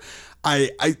 Whatever.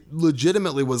 I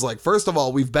legitimately was like, first of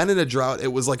all, we've been in a drought.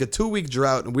 It was like a 2-week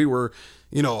drought, and we were,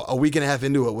 a week and a half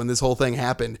into it when this whole thing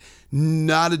happened.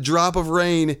 Not a drop of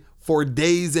rain for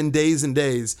days and days and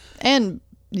days. And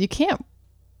you can't.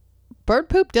 Bird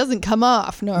poop doesn't come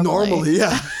off normally.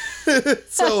 Yeah.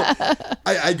 So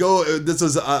I go. This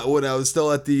was when I was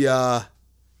still at the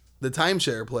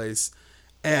timeshare place,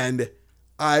 and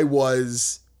I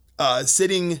was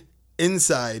sitting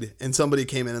inside, and somebody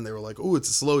came in and they were like, "Oh, it's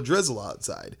a slow drizzle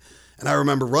outside." And I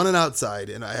remember running outside,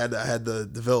 and I had the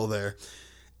DeVille there,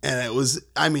 and it was,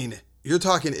 I mean, you're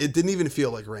talking, it didn't even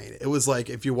feel like rain. It was like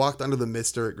if you walked under the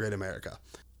mister at Great America.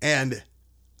 And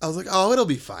I was like, oh, it'll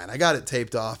be fine. I got it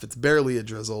taped off. It's barely a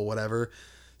drizzle, whatever.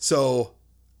 So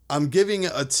I'm giving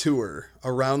a tour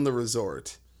around the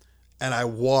resort, and I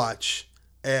watch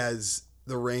as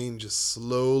the rain just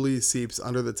slowly seeps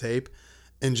under the tape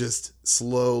and just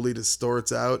slowly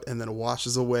distorts out and then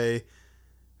washes away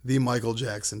the Michael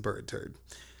Jackson bird turd.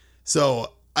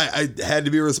 So I had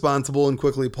to be responsible and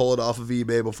quickly pull it off of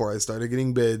eBay before I started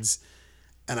getting bids.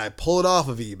 And I pull it off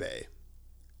of eBay.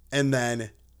 And then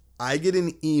I get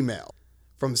an email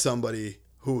from somebody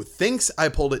who thinks I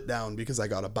pulled it down because I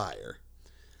got a buyer.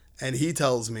 And he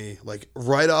tells me, like,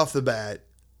 right off the bat,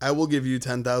 I will give you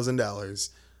 $10,000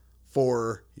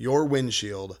 for your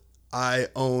windshield. I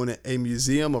own a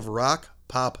museum of rock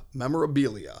pop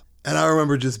memorabilia. And I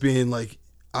remember just being like,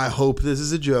 I hope this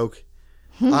is a joke.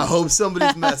 I hope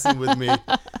somebody's messing with me,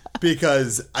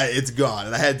 because it's gone.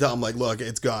 And I had to tell him, like, look,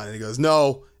 it's gone. And he goes,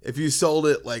 no, if you sold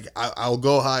it, like, I'll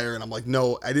go higher. And I'm like,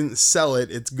 no, I didn't sell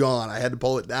it. It's gone. I had to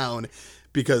pull it down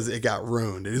because it got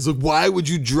ruined. And he's like, why would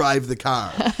you drive the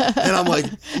car? And I'm like,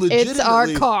 legitimately, it's our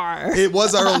car. It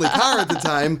was our only car at the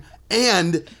time.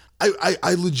 And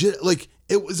I legit, like,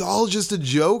 it was all just a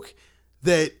joke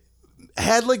that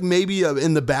had, like, maybe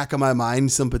in the back of my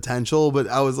mind some potential, but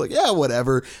I was like, yeah,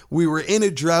 whatever. We were in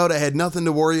a drought. I had nothing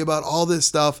to worry about, all this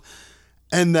stuff.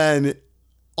 And then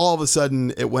all of a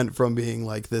sudden it went from being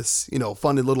like this,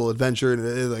 fun little adventure, and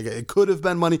it could have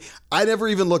been money. I never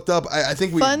even looked up. I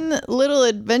think fun little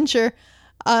adventure.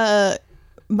 I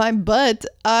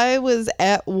was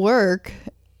at work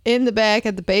in the back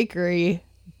at the bakery,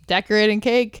 decorating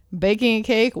cake, baking a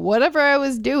cake, whatever I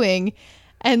was doing.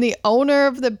 And the owner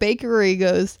of the bakery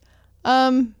goes,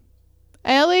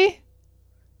 Allie,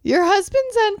 your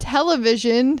husband's on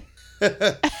television.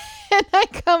 And I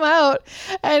come out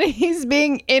and he's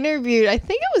being interviewed. I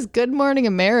think it was Good Morning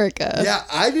America.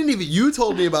 Yeah, you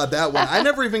told me about that one. I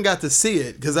never even got to see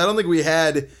it because I don't think we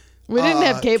didn't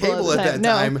have cable at that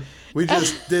time. No. We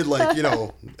just did, like,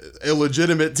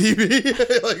 illegitimate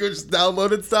TV, like, we just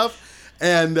downloaded stuff.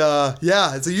 And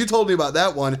so you told me about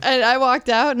that one. And I walked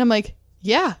out and I'm like,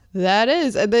 yeah, that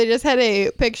is. And they just had a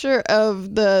picture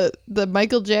of the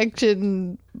Michael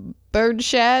Jackson bird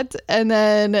chat, and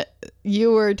then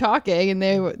you were talking, and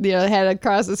they had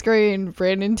across the screen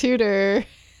Brandon Tudor,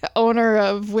 owner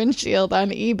of Windshield on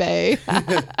eBay.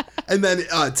 And then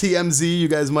TMZ, you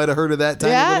guys might have heard of that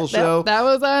tiny little show. That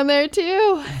was on there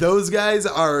too. Those guys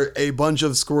are a bunch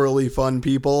of squirrely fun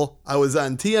people. I was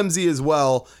on TMZ as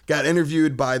well, got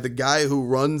interviewed by the guy who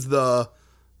runs the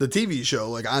TV show,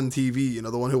 like, on TV,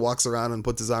 the one who walks around and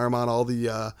puts his arm on all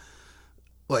the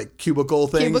like cubicle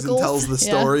things and tells the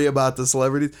story about the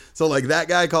celebrities. So, like, that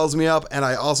guy calls me up, and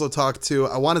I also talked to,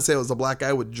 I want to say it was the black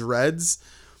guy with dreads.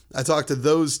 I talked to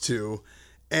those two,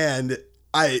 and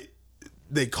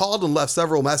they called and left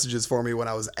several messages for me when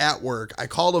I was at work. I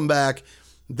called them back.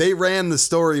 They ran the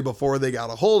story before they got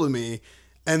a hold of me.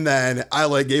 And then I,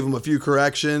 like, gave them a few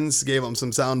corrections, gave them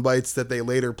some sound bites that they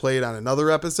later played on another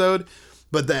episode.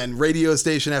 But then radio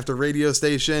station after radio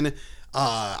station,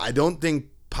 I don't think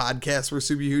podcasts were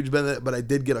super huge, but I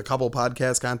did get a couple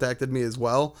podcasts contacted me as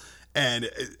well. And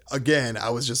again,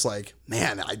 I was just like,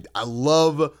 man, I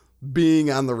love being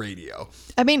on the radio.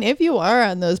 I mean, if you are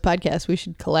on those podcasts, we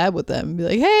should collab with them. Be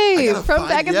like, hey, from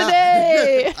back in the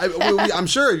day. I'm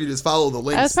sure if you just follow the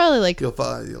links. That was probably like, you'll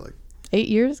find, like 8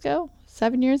 years ago,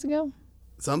 7 years ago.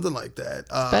 Something like that.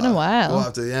 It's been a while. We'll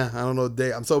have to, I don't know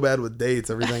date. I'm so bad with dates.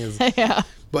 Everything is. Yeah.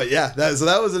 But yeah, so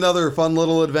that was another fun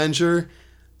little adventure.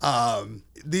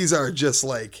 These are just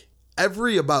like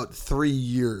every about 3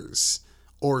 years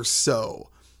or so,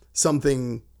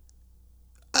 something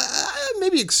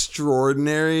maybe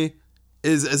extraordinary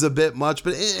is a bit much,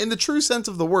 but in the true sense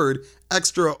of the word,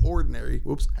 extraordinary.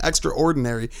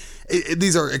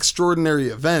 These are extraordinary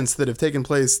events that have taken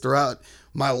place throughout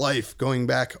my life, going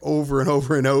back over and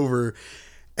over and over.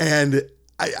 And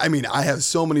I mean, I have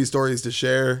so many stories to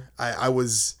share. I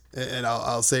was, and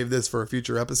I'll save this for a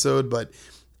future episode, but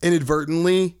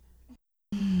inadvertently,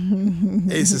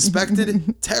 a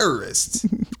suspected terrorist.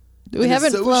 We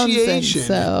haven't flown since,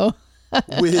 so.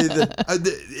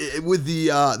 with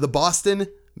the Boston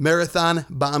Marathon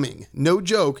bombing. No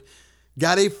joke.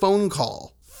 Got a phone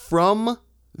call from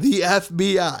the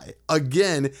FBI.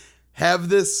 Again, have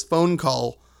this phone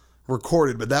call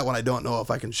recorded, but that one I don't know if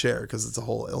I can share because it's a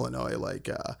whole Illinois, like,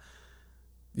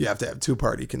 you have to have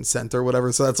 2-party consent or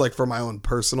whatever. So that's like for my own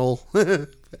personal.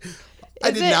 I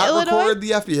did not Illinois? Record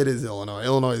the FBI. It is Illinois.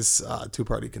 Illinois is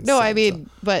 2-party consent. No, I mean,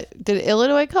 but did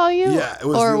Illinois call you? Yeah, it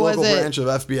was the local branch of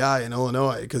FBI in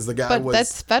Illinois because the guy was. But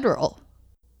that's federal.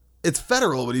 It's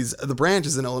federal, but the branch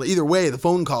is in Illinois. Either way, the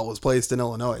phone call was placed in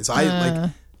Illinois. So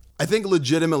I think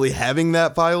legitimately having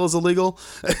that file is illegal.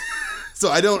 So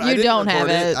I don't. You don't have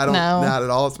it. I don't. No. Not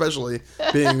at all. Especially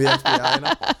being the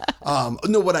FBI.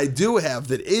 No, what I do have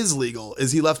that is legal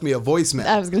is he left me a voicemail.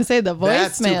 I was going to say the voicemail.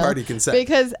 That's 2-party consent.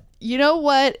 Because you know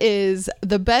what is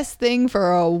the best thing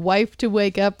for a wife to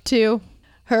wake up to?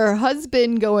 Her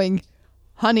husband going,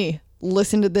 "Honey,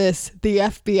 listen to this. The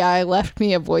FBI left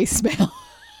me a voicemail."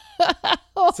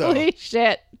 Holy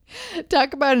shit.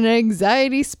 Talk about an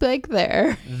anxiety spike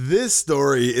there. This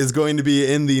story is going to be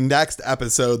in the next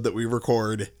episode that we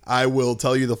record. I will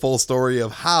tell you the full story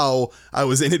of how I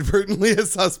was inadvertently a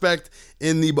suspect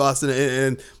in the Boston.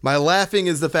 And my laughing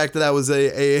is the fact that I was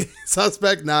a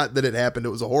suspect, not that it happened. It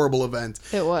was a horrible event.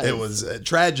 It was. It was a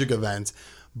tragic event.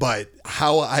 But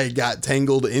how I got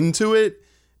tangled into it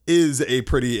is a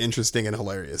pretty interesting and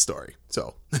hilarious story.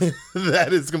 So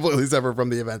that is completely separate from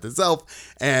the event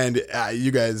itself, and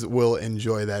you guys will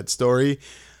enjoy that story.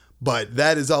 But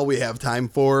that is all we have time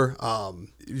for.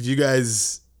 If you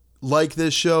guys like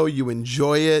this show, you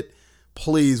enjoy it,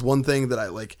 please, one thing that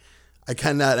I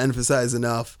cannot emphasize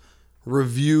enough,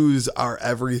 reviews are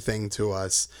everything to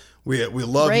us. We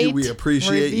love you. We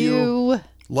appreciate you.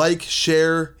 Like,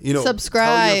 share,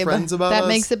 subscribe. Tell your friends about us. That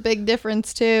makes a big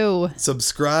difference too.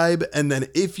 Subscribe. And then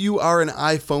if you are an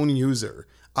iPhone user,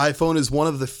 iPhone is one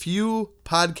of the few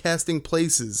podcasting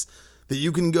places that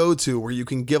you can go to where you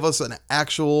can give us an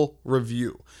actual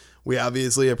review. We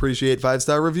obviously appreciate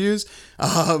 5-star reviews.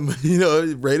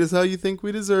 Rate us how you think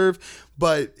we deserve.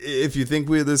 But if you think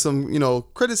there's some,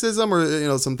 criticism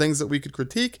or, some things that we could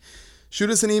critique, shoot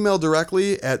us an email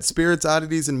directly at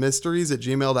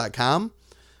spiritsoddities@gmail.com.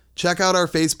 Check out our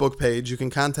Facebook page. You can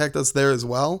contact us there as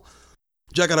well.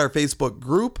 Check out our Facebook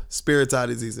group, Spirits,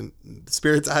 Oddities, and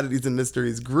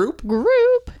Mysteries group.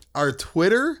 Our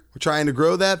Twitter, we're trying to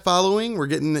grow that following. We're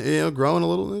getting, growing a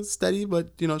little steady, but,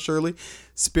 surely.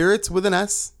 Spirits with an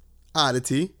S,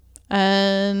 Oddity.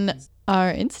 And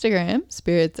our Instagram,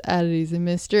 Spirits, Oddities, and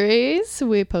Mysteries.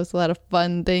 We post a lot of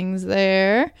fun things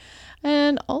there.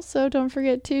 And also, don't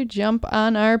forget to jump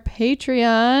on our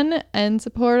Patreon and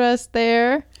support us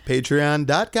there.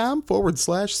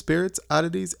 Patreon.com/Spirits,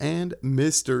 Oddities, and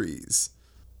Mysteries.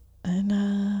 And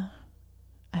I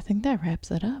think that wraps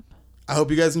it up. I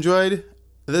hope you guys enjoyed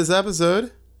this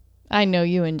episode. I know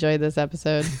you enjoyed this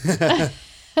episode.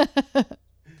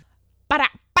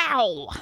 Ba-da-bow!